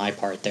mistakes on my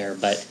part there.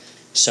 But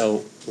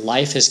so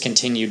life has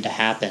continued to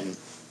happen,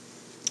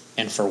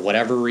 and for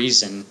whatever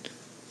reason,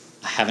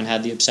 I haven't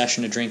had the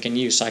obsession to drink and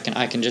use. So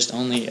I can just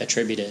only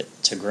attribute it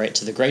to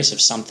the grace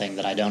of something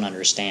that I don't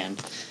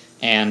understand.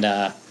 And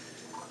I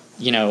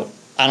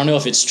don't know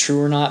if it's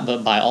true or not,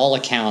 but by all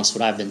accounts,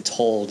 what I've been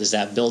told is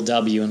that Bill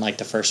W. in like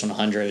the first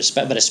 100,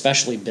 but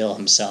especially Bill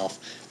himself,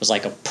 was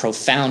like a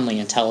profoundly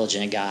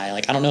intelligent guy.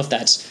 Like I don't know if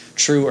that's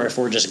true or if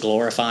we're just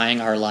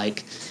glorifying our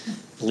like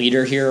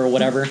leader here or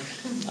whatever,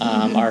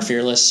 our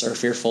fearless or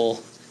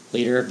fearful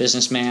leader,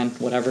 businessman,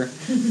 whatever.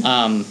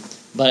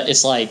 But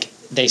it's like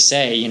they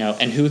say,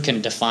 and who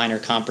can define or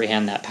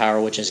comprehend that power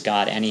which is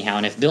God anyhow?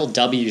 And if Bill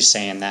W.'s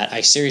saying that,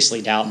 I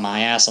seriously doubt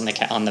my ass on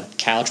the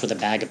couch with a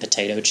bag of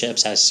potato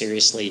chips has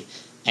seriously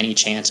any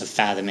chance of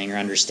fathoming or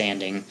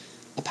understanding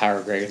a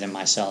power greater than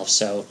myself.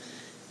 So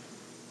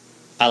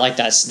I like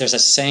that. There's a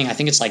saying, I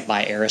think it's like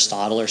by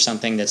Aristotle or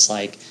something, that's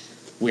like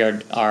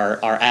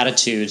our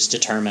attitudes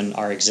determine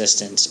our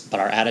existence, but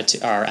our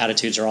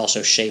attitudes are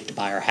also shaped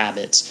by our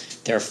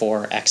habits.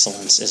 Therefore,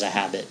 excellence is a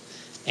habit.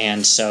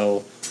 And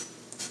so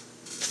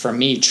for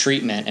me,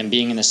 treatment and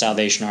being in the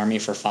Salvation Army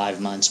for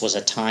 5 months was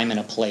a time and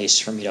a place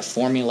for me to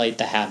formulate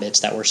the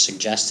habits that were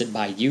suggested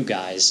by you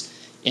guys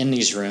in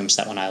these rooms,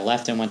 that when I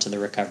left and went to the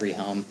recovery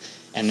home.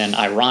 And then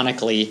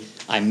ironically,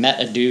 I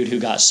met a dude who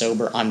got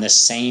sober on the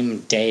same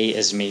day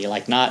as me,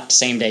 like not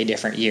same day,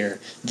 different year,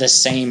 the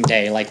same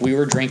day. Like we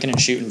were drinking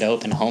and shooting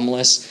dope and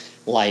homeless,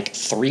 like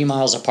 3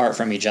 miles apart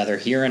from each other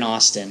here in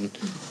Austin,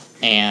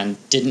 and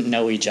didn't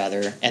know each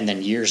other. And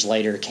then years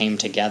later came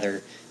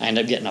together. I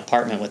ended up getting an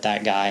apartment with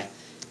that guy.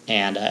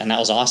 And that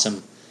was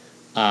awesome.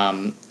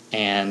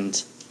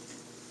 And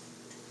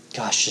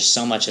gosh, just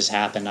so much has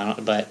happened.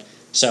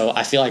 So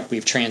I feel like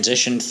we've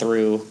transitioned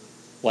through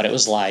what it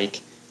was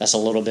like. That's a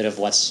little bit of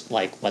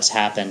what's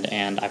happened,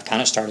 and I've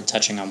kind of started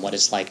touching on what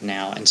it's like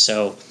now. And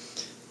so,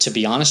 to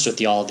be honest with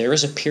y'all, there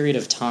is a period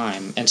of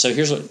time. And so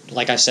here's what,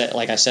 like I said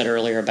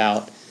earlier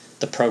about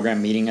the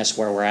program meeting us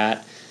where we're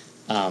at.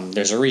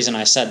 There's a reason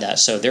I said that.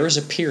 So there was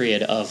a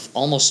period of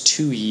almost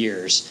 2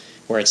 years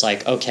where it's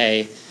like,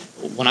 okay,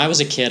 when I was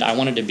a kid, I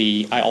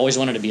always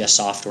wanted to be a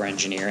software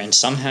engineer, and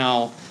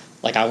somehow,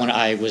 like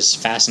I was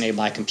fascinated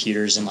by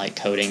computers and like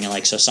coding, and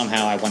like so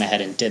somehow I went ahead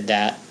and did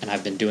that, and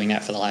I've been doing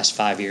that for the last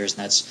 5 years,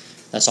 and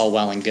that's all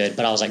well and good.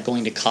 But I was like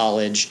going to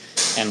college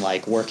and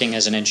like working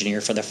as an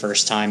engineer for the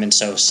first time, and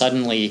so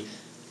suddenly,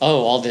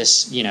 all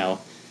this,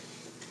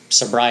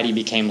 sobriety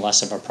became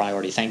less of a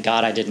priority. Thank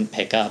God I didn't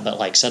pick up, but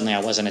like suddenly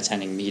I wasn't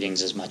attending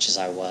meetings as much as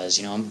I was.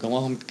 You know, I'm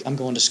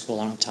going to school.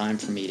 I don't have time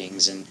for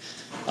meetings, and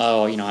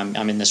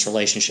I'm in this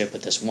relationship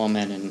with this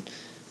woman, and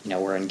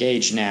we're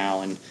engaged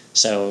now, and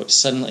so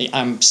suddenly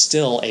I'm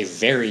still a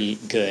very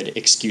good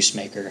excuse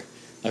maker.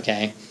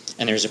 Okay,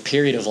 and there's a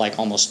period of like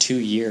almost 2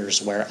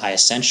 years where I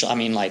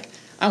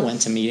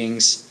went to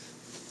meetings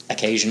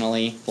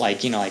occasionally,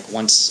 like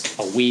once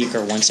a week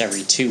or once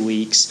every 2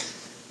 weeks.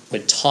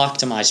 Would talk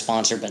to my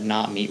sponsor but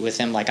not meet with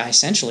him. Like I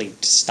essentially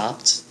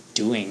stopped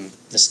doing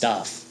the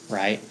stuff,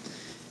 right?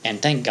 And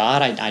thank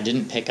God I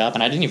didn't pick up,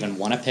 and I didn't even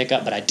want to pick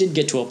up, but I did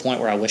get to a point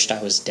where I wished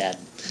I was dead.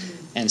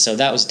 And so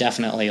that was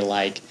definitely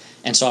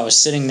and so I was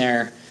sitting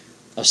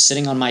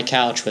on my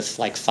couch with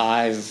like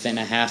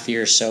 5.5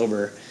 years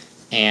sober,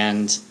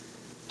 and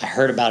I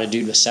heard about a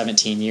dude with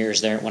 17 years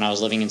there when I was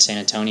living in San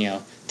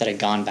Antonio that had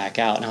gone back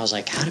out. And I was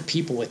like, how do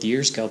people with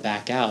years go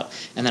back out?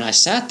 And then I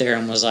sat there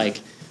and was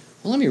like,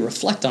 well, let me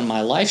reflect on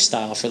my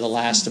lifestyle for the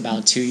last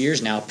about 2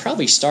 years now. It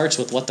probably starts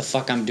with what the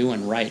fuck I'm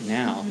doing right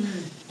now.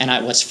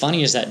 And what's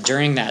funny is that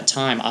during that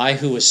time, I,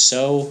 who was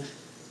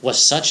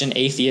such an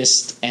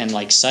atheist and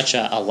like such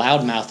a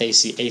loudmouth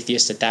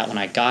atheist at that when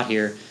I got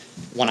here,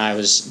 when I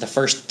was the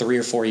first 3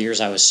 or 4 years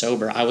I was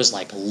sober, I was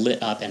like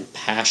lit up and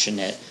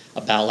passionate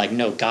about like,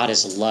 no, God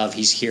is love.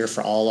 He's here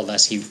for all of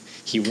us.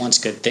 He wants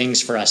good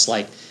things for us.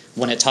 Like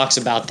when it talks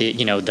about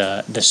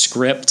the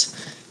script,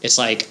 it's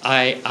like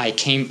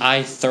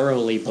I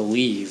thoroughly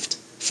believed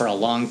for a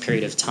long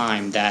period of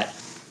time that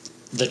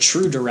the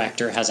true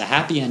director has a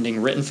happy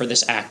ending written for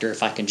this actor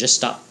if I can just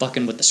stop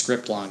fucking with the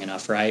script long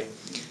enough, right?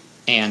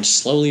 And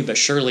slowly but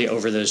surely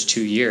over those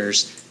 2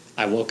 years,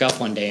 I woke up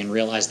one day and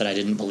realized that I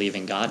didn't believe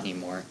in God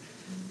anymore.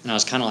 And I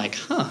was kind of like,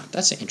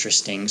 that's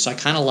interesting. So I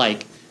kind of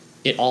like,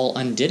 it all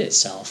undid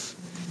itself.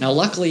 Now,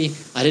 luckily,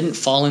 I didn't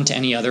fall into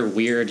any other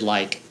weird,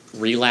 like,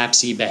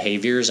 relapsey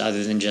behaviors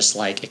other than just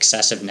like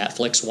excessive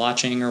Netflix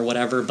watching or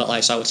whatever, but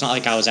like, so it's not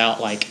like I was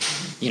out like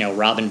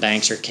robbing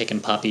banks or kicking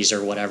puppies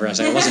or whatever.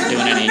 I wasn't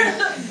doing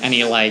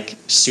any like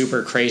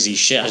super crazy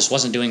shit. I just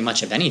wasn't doing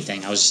much of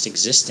anything. I was just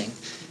existing.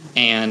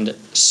 And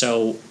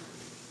so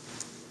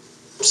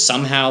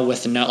somehow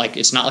it's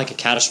not like a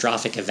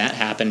catastrophic event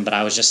happened, but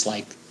I was just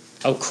like,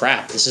 oh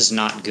crap, this is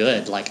not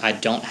good. Like I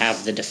don't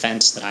have the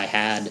defense that I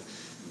had,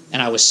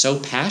 and I was so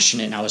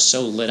passionate and I was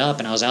so lit up,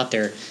 and I was out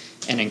there.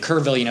 And in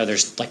Kerrville,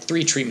 there's like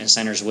 3 treatment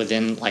centers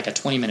within like a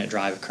 20-minute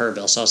drive of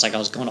Kerrville. So it's like I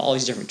was going to all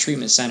these different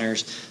treatment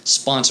centers,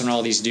 sponsoring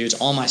all these dudes.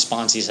 All my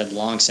sponsees had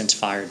long since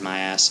fired my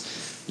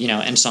ass,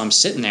 and so I'm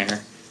sitting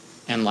there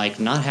and like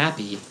not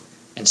happy.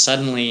 And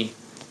suddenly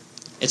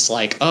it's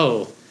like,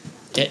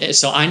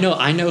 so I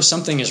know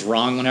something is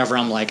wrong whenever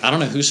I'm like, I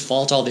don't know whose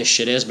fault all this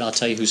shit is, but I'll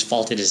tell you whose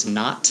fault it is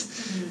not.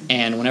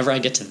 And whenever I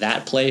get to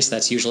that place,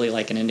 that's usually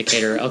like an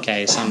indicator,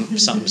 okay,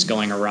 something's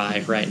going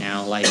awry right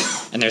now. Like,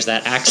 and there's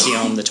that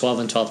axiom, the 12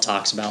 and 12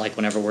 talks about, like,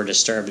 whenever we're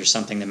disturbed, there's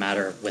something the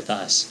matter with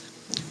us,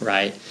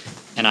 right?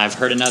 And I've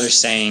heard another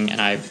saying,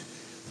 and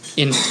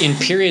in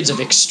periods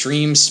of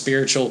extreme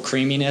spiritual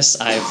creaminess,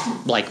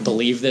 I've like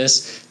believed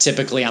this.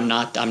 Typically, I'm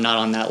not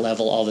on that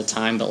level all the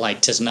time, but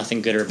like, 'tis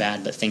nothing good or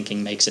bad, but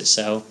thinking makes it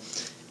so.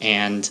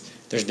 And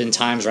there's been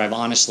times where I've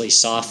honestly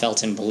saw,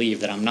 felt, and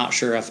believed that I'm not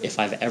sure if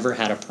I've ever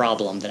had a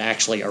problem that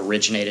actually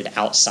originated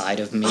outside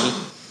of me.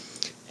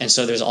 And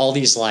so there's all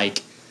these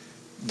like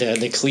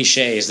the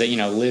cliches that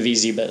live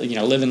easy, but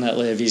live and let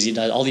live, easy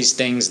does, all these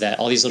things that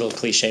all these little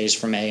cliches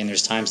from A. And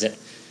there's times that,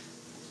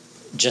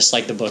 just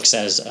like the book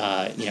says,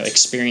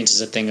 experience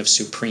is a thing of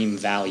supreme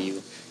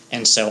value.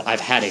 And so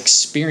I've had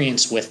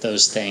experience with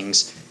those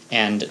things,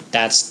 and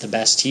that's the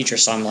best teacher.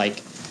 So I'm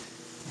like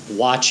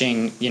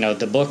watching,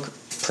 the book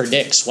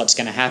predicts what's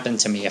going to happen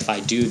to me if I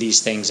do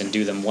these things and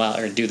do them well,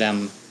 or do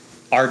them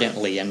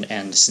ardently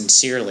and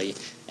sincerely.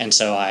 And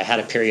so I had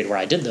a period where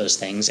I did those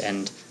things,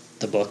 and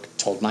the book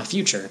told my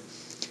future.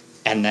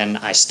 And then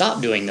I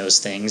stopped doing those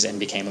things and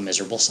became a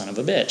miserable son of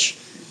a bitch.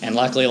 And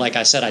luckily, like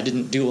I said, I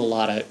didn't do a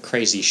lot of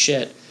crazy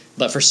shit,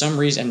 but for some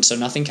reason, so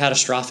nothing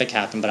catastrophic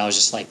happened, but I was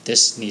just like,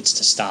 this needs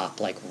to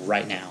stop, like,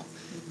 right now.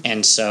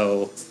 And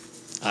so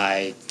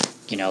I,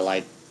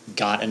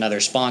 got another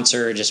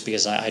sponsor just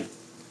because I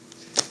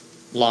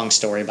long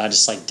story, but I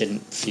just, like, I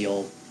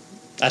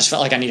just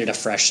felt like I needed a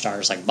fresh start.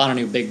 It's like, bought a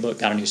new big book,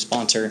 got a new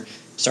sponsor,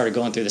 started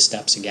going through the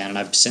steps again,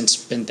 and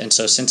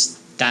since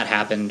that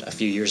happened a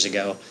few years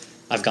ago,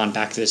 I've gone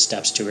back through the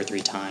steps 2 or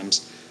 3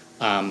 times.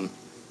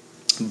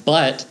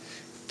 But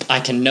I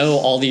can know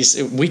all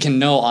these, we can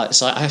know,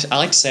 so I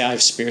like to say I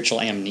have spiritual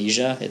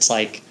amnesia. It's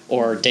like,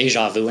 or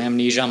deja vu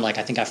amnesia. I'm like,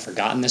 I think I've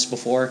forgotten this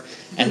before.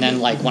 And then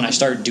like when I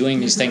start doing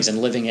these things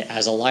and living it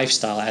as a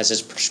lifestyle, as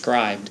is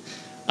prescribed,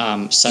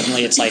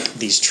 suddenly it's like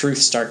these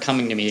truths start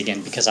coming to me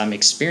again because I'm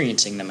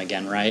experiencing them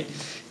again, right?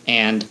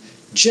 And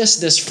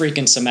just this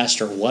freaking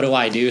semester, what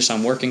do? So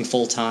I'm working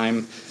full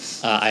time.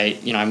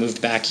 I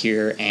moved back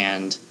here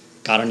and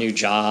got a new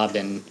job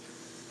and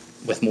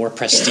with more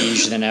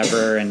prestige than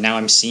ever, and now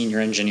I'm senior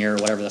engineer or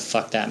whatever the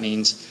fuck that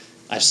means.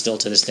 I still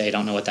to this day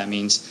don't know what that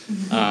means.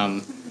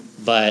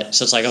 But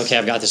so it's like, okay,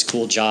 I've got this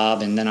cool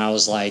job, and then I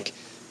was like,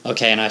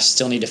 okay, and I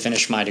still need to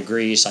finish my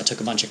degree, so I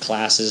took a bunch of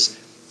classes,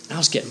 and I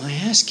was getting my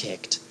ass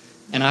kicked.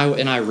 And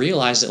I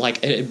realized that,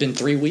 like, it had been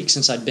 3 weeks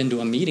since I'd been to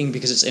a meeting,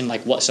 because it's in,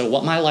 like,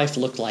 what my life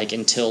looked like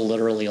until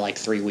literally, like,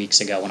 3 weeks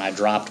ago when I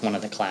dropped one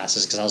of the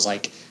classes, because I was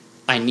like,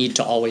 I need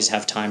to always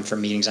have time for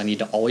meetings. I need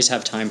to always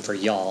have time for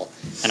y'all,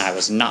 and I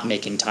was not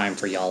making time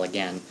for y'all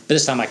again. But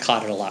this time I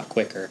caught it a lot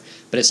quicker.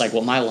 But it's like,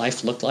 what my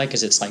life looked like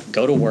is, it's like,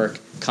 go to work,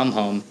 come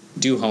home,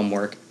 do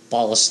homework,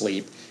 fall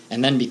asleep,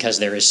 and then because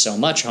there is so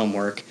much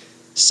homework,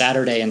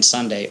 Saturday and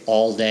Sunday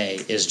all day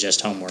is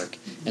just homework.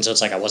 And so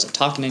it's like, I wasn't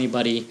talking to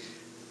anybody.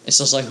 It's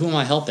just like, who am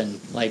I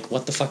helping? Like,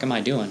 what the fuck am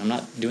I doing? I'm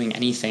not doing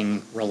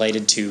anything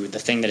related to the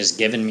thing that has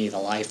given me the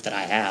life that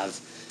I have.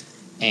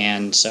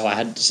 And so I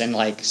had to send,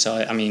 like,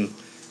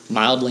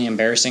 mildly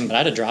embarrassing, but I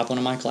had to drop one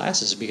of my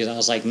classes because I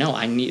was like, no,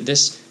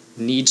 this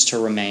needs to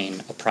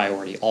remain a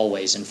priority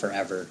always and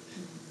forever,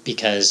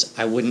 because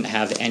I wouldn't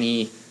have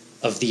any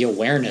of the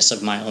awareness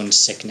of my own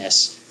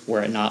sickness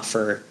were it not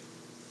for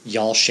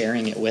y'all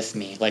sharing it with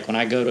me. Like, when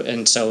I go to,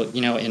 and so,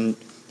 when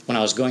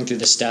I was going through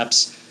the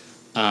steps,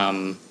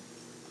 and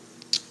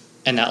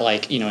that,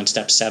 like, in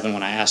step 7,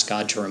 when I asked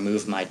God to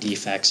remove my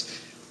defects,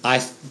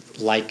 I,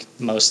 like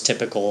most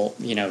typical,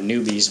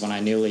 newbies, when I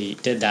newly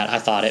did that, I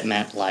thought it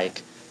meant,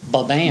 like,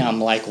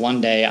 ba-bam, like,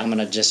 one day I'm going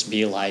to just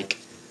be, like,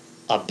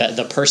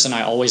 the person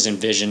I always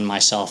envisioned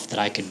myself that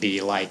I could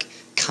be, like,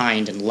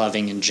 kind and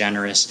loving and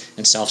generous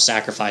and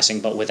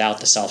self-sacrificing, but without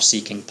the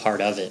self-seeking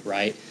part of it,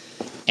 right?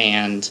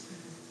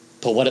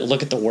 But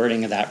look at the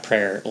wording of that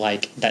prayer,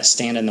 like, that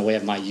stand in the way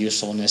of my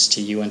usefulness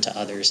to you and to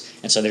others.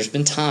 And so there's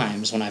been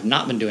times when I've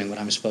not been doing what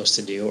I'm supposed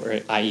to do, or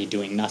i.e.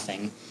 doing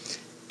nothing.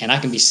 And I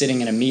can be sitting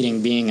in a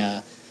meeting being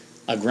a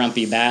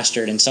grumpy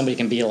bastard, and somebody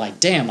can be like,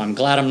 damn, I'm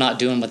glad I'm not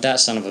doing what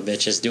that son of a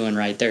bitch is doing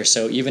right there.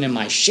 So even in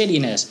my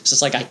shittiness,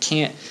 it's like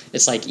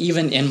it's like,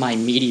 even in my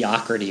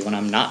mediocrity, when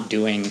I'm not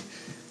doing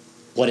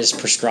what is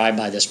prescribed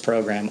by this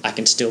program, I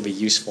can still be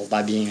useful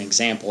by being an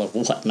example of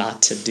what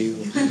not to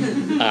do.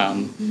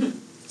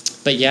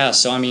 But yeah,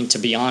 so to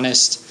be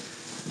honest,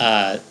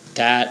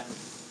 that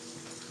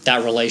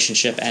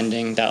relationship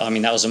ending,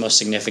 that was the most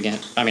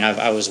significant.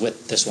 I was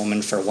with this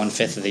woman for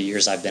 1/5 of the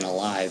years I've been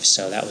alive,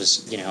 so that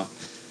was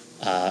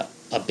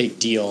a big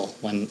deal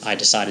when I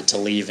decided to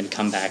leave and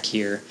come back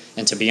here.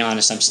 And to be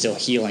honest, I'm still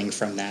healing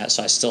from that,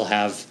 so I still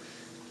have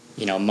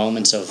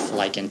moments of,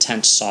 like,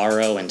 intense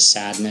sorrow and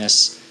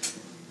sadness.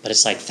 But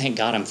it's like, thank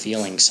God I'm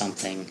feeling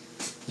something,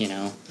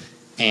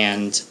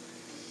 and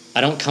I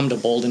don't come to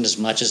Bolden as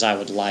much as I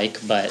would like,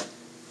 but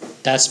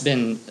that's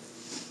been,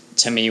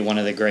 to me, one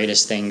of the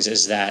greatest things,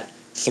 is that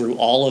through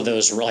all of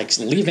those, like,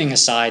 leaving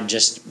aside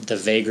just the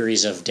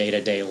vagaries of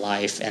day-to-day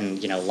life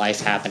and, life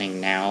happening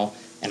now,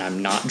 and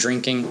I'm not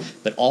drinking,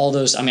 but all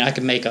those, I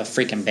could make a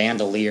freaking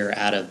bandolier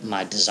out of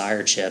my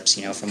Desire chips,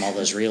 from all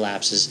those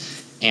relapses.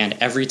 And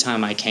every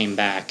time I came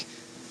back,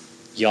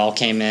 y'all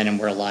came in and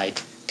were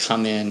like,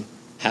 come in,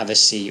 have a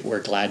seat, we're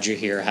glad you're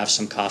here, have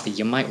some coffee,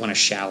 you might want to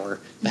shower,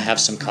 but have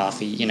some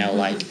coffee,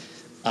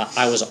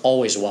 I was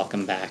always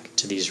welcome back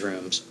to these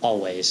rooms,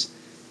 always.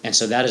 And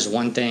so that is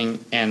one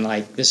thing, and,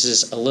 like, this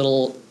is a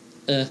little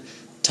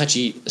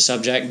touchy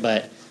subject,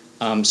 but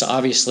so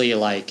obviously,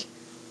 like,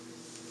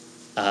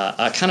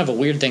 a kind of a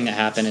weird thing that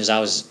happened is I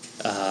was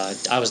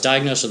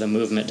diagnosed with a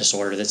movement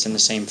disorder that's in the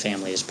same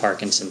family as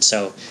Parkinson's.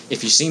 So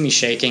if you see me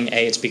shaking,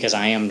 A, it's because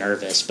I am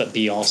nervous, but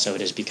B, also it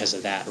is because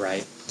of that,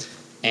 right?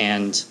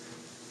 And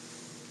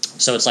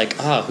so it's like,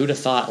 who'd have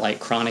thought,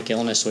 like, chronic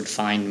illness would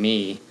find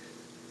me?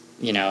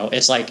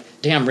 It's like,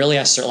 damn, really?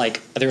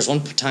 There was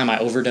one time I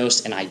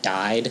overdosed and I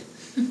died.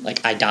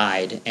 Like, I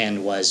died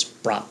and was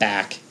brought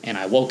back, and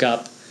I woke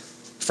up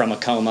from a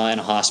coma in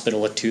a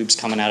hospital with tubes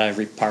coming out of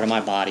every part of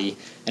my body.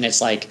 And it's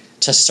like,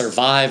 to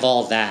survive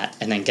all that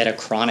and then get a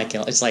chronic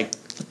illness, it's like,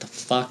 what the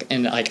fuck?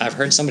 And, like, I've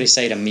heard somebody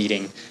say at a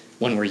meeting,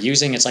 when we're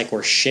it's like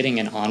we're shitting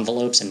in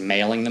envelopes and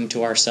mailing them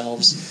to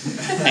ourselves.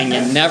 And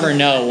you never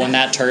know when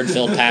that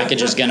turd-filled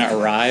package is going to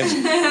arrive.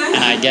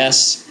 And I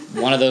guess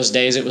one of those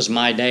days it was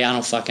my day. I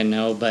don't fucking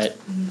know, but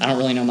I don't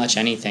really know much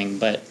anything.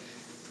 But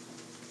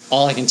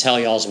all I can tell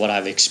y'all is what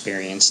I've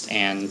experienced.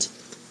 And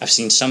I've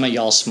seen some of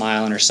y'all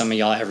smiling, or some of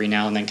y'all every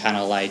now and then kind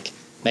of like,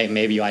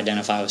 maybe you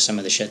identify with some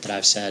of the shit that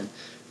I've said.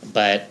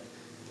 But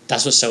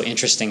that's what's so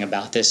interesting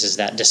about this, is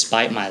that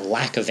despite my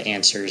lack of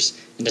answers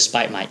and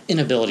despite my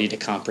inability to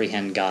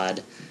comprehend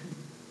God,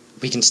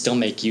 we can still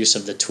make use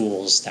of the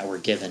tools that we're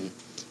given.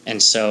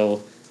 And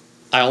so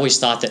I always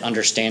thought that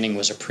understanding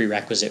was a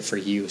prerequisite for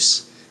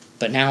use.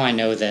 But now I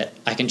know that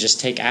I can just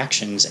take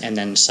actions, and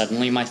then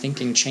suddenly my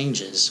thinking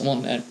changes.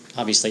 Well,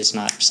 obviously it's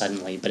not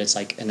suddenly, but it's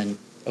like, and then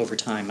over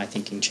time my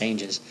thinking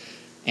changes.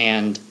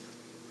 And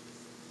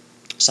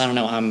so I don't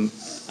know,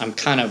 I'm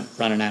kind of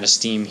running out of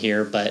steam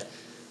here, but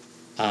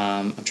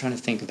I'm trying to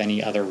think of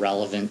any other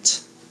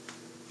relevant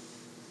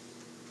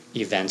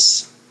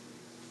events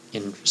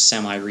in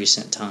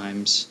semi-recent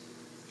times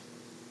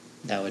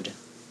that would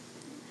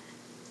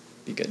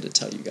be good to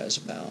tell you guys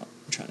about.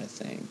 I'm trying to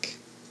think.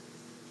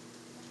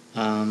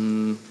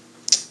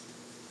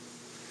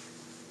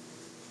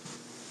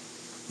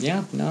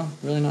 Yeah, no,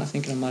 really not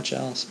thinking of much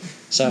else.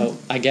 So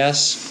I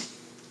guess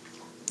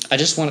I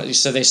just want to,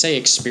 so they say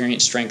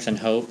experience, strength, and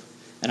hope,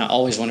 and I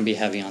always want to be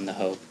heavy on the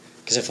hope.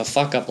 Because if a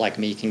fuck up like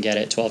me can get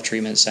it, 12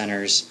 treatment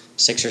centers,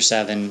 6 or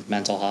 7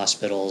 mental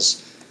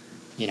hospitals,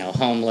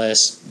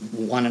 homeless,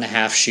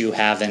 1.5 shoe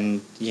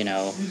having,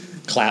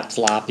 clap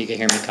flop, you can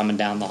hear me coming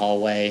down the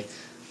hallway.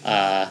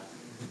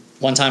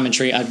 One time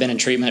I'd been in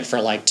treatment for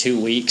like 2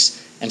 weeks,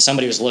 and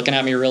somebody was looking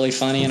at me really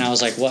funny, and I was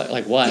like, what?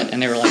 Like, what?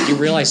 And they were like, you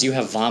realize you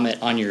have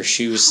vomit on your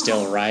shoes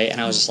still, right? And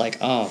I was just like,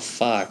 oh,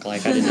 fuck.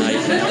 Like, I did not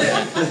even know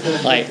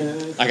that. Like,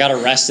 I got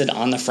arrested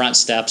on the front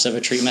steps of a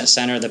treatment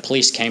center. The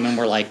police came and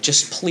were like,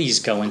 just please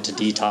go into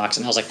detox.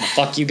 And I was like,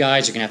 fuck you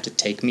guys. You're going to have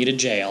to take me to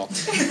jail.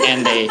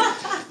 And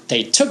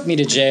they took me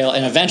to jail,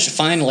 and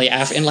finally,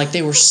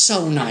 they were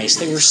so nice.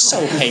 They were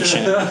so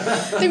patient.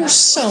 They were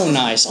so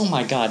nice. Oh,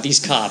 my God, these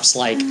cops,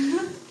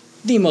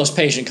 the most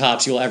patient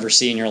cops you'll ever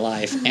see in your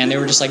life. And they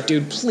were just like,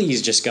 dude,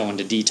 please just go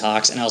into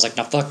detox. And I was like,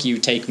 no, fuck you,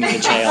 take me to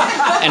jail.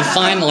 And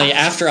finally,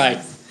 after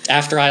I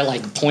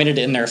pointed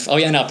in their,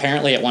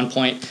 apparently at one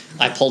point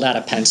I pulled out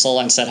a pencil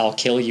and said, I'll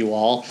kill you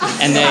all.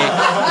 And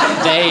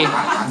they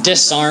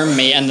disarmed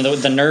me, and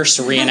the nurse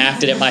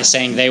reenacted it by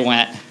saying they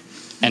went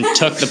and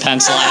took the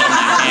pencil out of my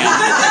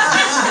hand.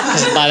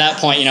 Because by that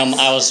point,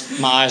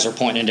 my eyes were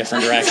pointing in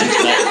different directions.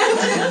 But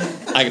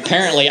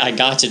I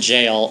got to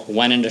jail,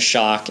 went into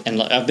shock,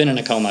 and I've been in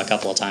a coma a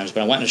couple of times,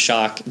 but I went into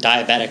shock,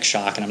 diabetic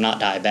shock, and I'm not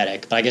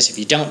diabetic. But I guess if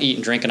you don't eat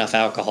and drink enough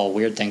alcohol,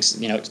 weird things,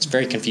 it's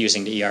very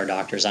confusing to ER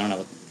doctors. I don't know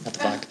what the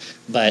fuck.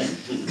 But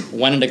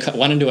went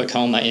into a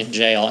coma in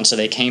jail, and so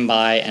they came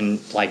by and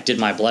did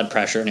my blood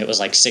pressure, and it was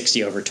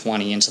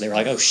 60/20, and so they were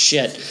like, oh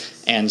shit.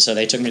 And so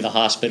they took me to the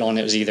hospital, and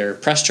it was either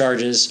press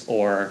charges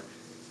or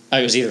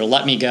it was either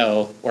let me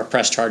go or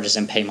press charges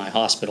and pay my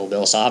hospital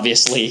bill. So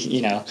obviously,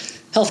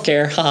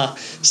 healthcare, haha.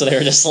 So they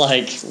were just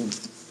like,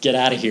 get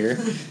out of here,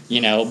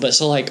 But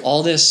so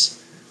all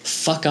this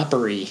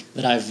fuck-uppery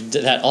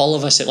that all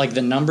of us,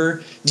 the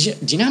number, do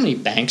you know how many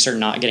banks are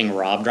not getting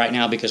robbed right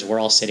now because we're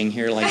all sitting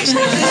here just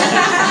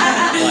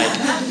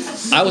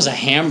I was a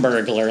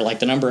Hamburglar,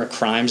 the number of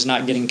crimes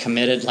not getting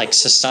committed,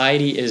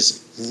 society is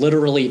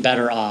literally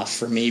better off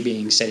for me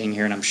being sitting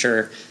here, and I'm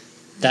sure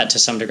that to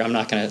some degree, I'm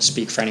not going to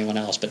speak for anyone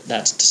else, but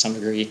that to some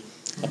degree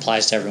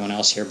applies to everyone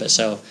else here. But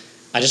so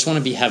I just want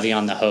to be heavy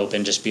on the hope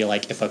and just be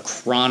if a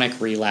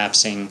chronic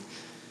relapsing,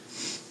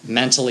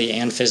 mentally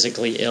and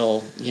physically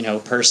ill,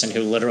 person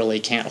who literally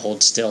can't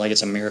hold still,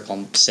 it's a miracle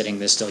I'm sitting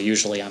this still.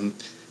 Usually I'm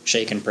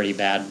shaking pretty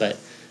bad, but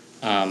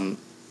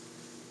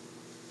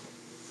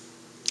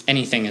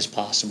anything is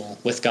possible.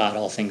 With God,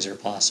 all things are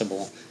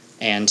possible.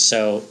 And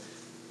so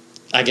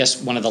I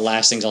guess one of the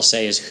last things I'll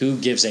say is, who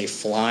gives a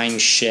flying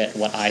shit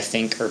what I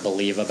think or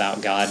believe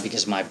about God,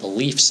 because my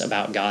beliefs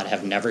about God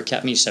have never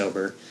kept me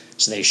sober,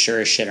 so they sure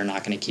as shit are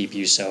not going to keep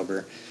you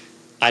sober.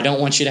 I don't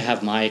want you to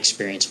have my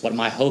experience. What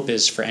my hope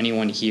is for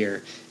anyone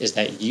here is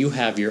that you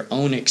have your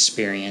own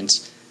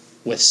experience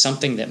with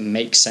something that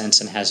makes sense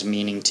and has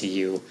meaning to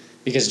you.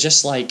 Because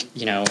just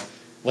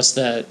what's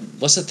the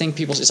thing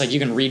people, it's you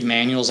can read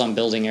manuals on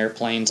building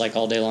airplanes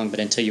all day long, but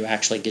until you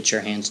actually get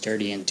your hands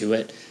dirty and do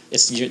it,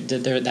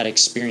 that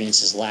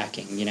experience is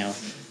lacking,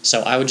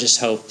 So I would just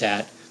hope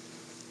that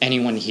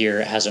anyone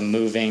here has a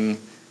moving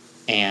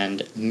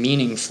and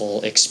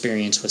meaningful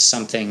experience with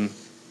something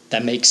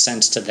that makes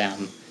sense to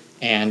them.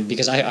 And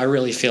because I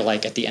really feel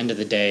at the end of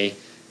the day,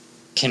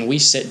 can we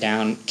sit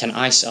down,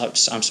 I'm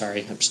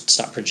sorry,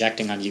 stop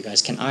projecting on you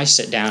guys. Can I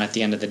sit down at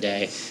the end of the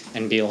day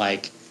and be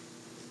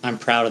I'm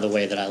proud of the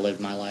way that I lived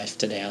my life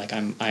today.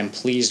 I'm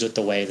pleased with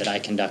the way that I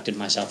conducted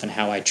myself and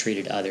how I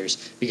treated others.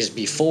 Because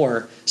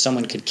before,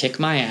 someone could kick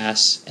my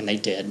ass, and they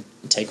did,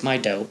 take my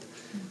dope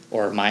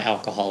or my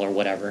alcohol or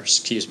whatever,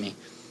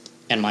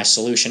 and my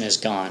solution is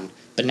gone.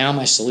 But now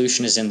my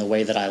solution is in the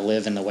way that I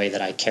live and the way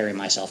that I carry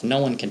myself. No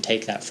one can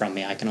take that from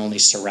me. I can only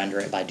surrender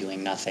it by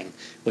doing nothing,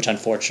 which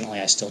unfortunately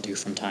I still do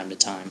from time to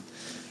time.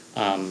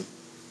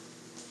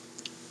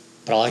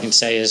 But all I can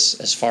say is,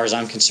 as far as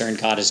I'm concerned,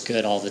 God is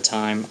good all the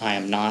time. I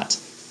am not,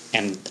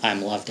 and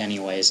I'm loved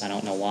anyways. I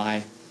don't know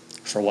why,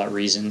 for what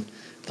reason.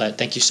 But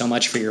thank you so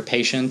much for your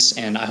patience,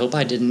 and I hope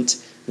I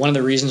didn't. One of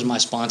the reasons my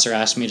sponsor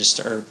asked me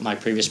my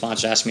previous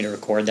sponsor asked me to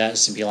record that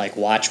is to be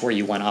watch where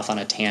you went off on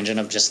a tangent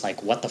of just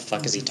what the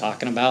fuck is he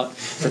talking about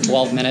for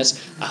 12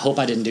 minutes. I hope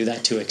I didn't do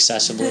that too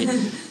excessively.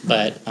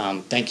 But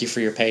thank you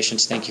for your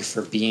patience. Thank you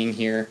for being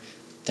here.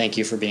 Thank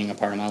you for being a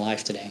part of my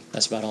life today.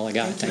 That's about all I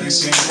got.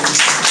 Thanks.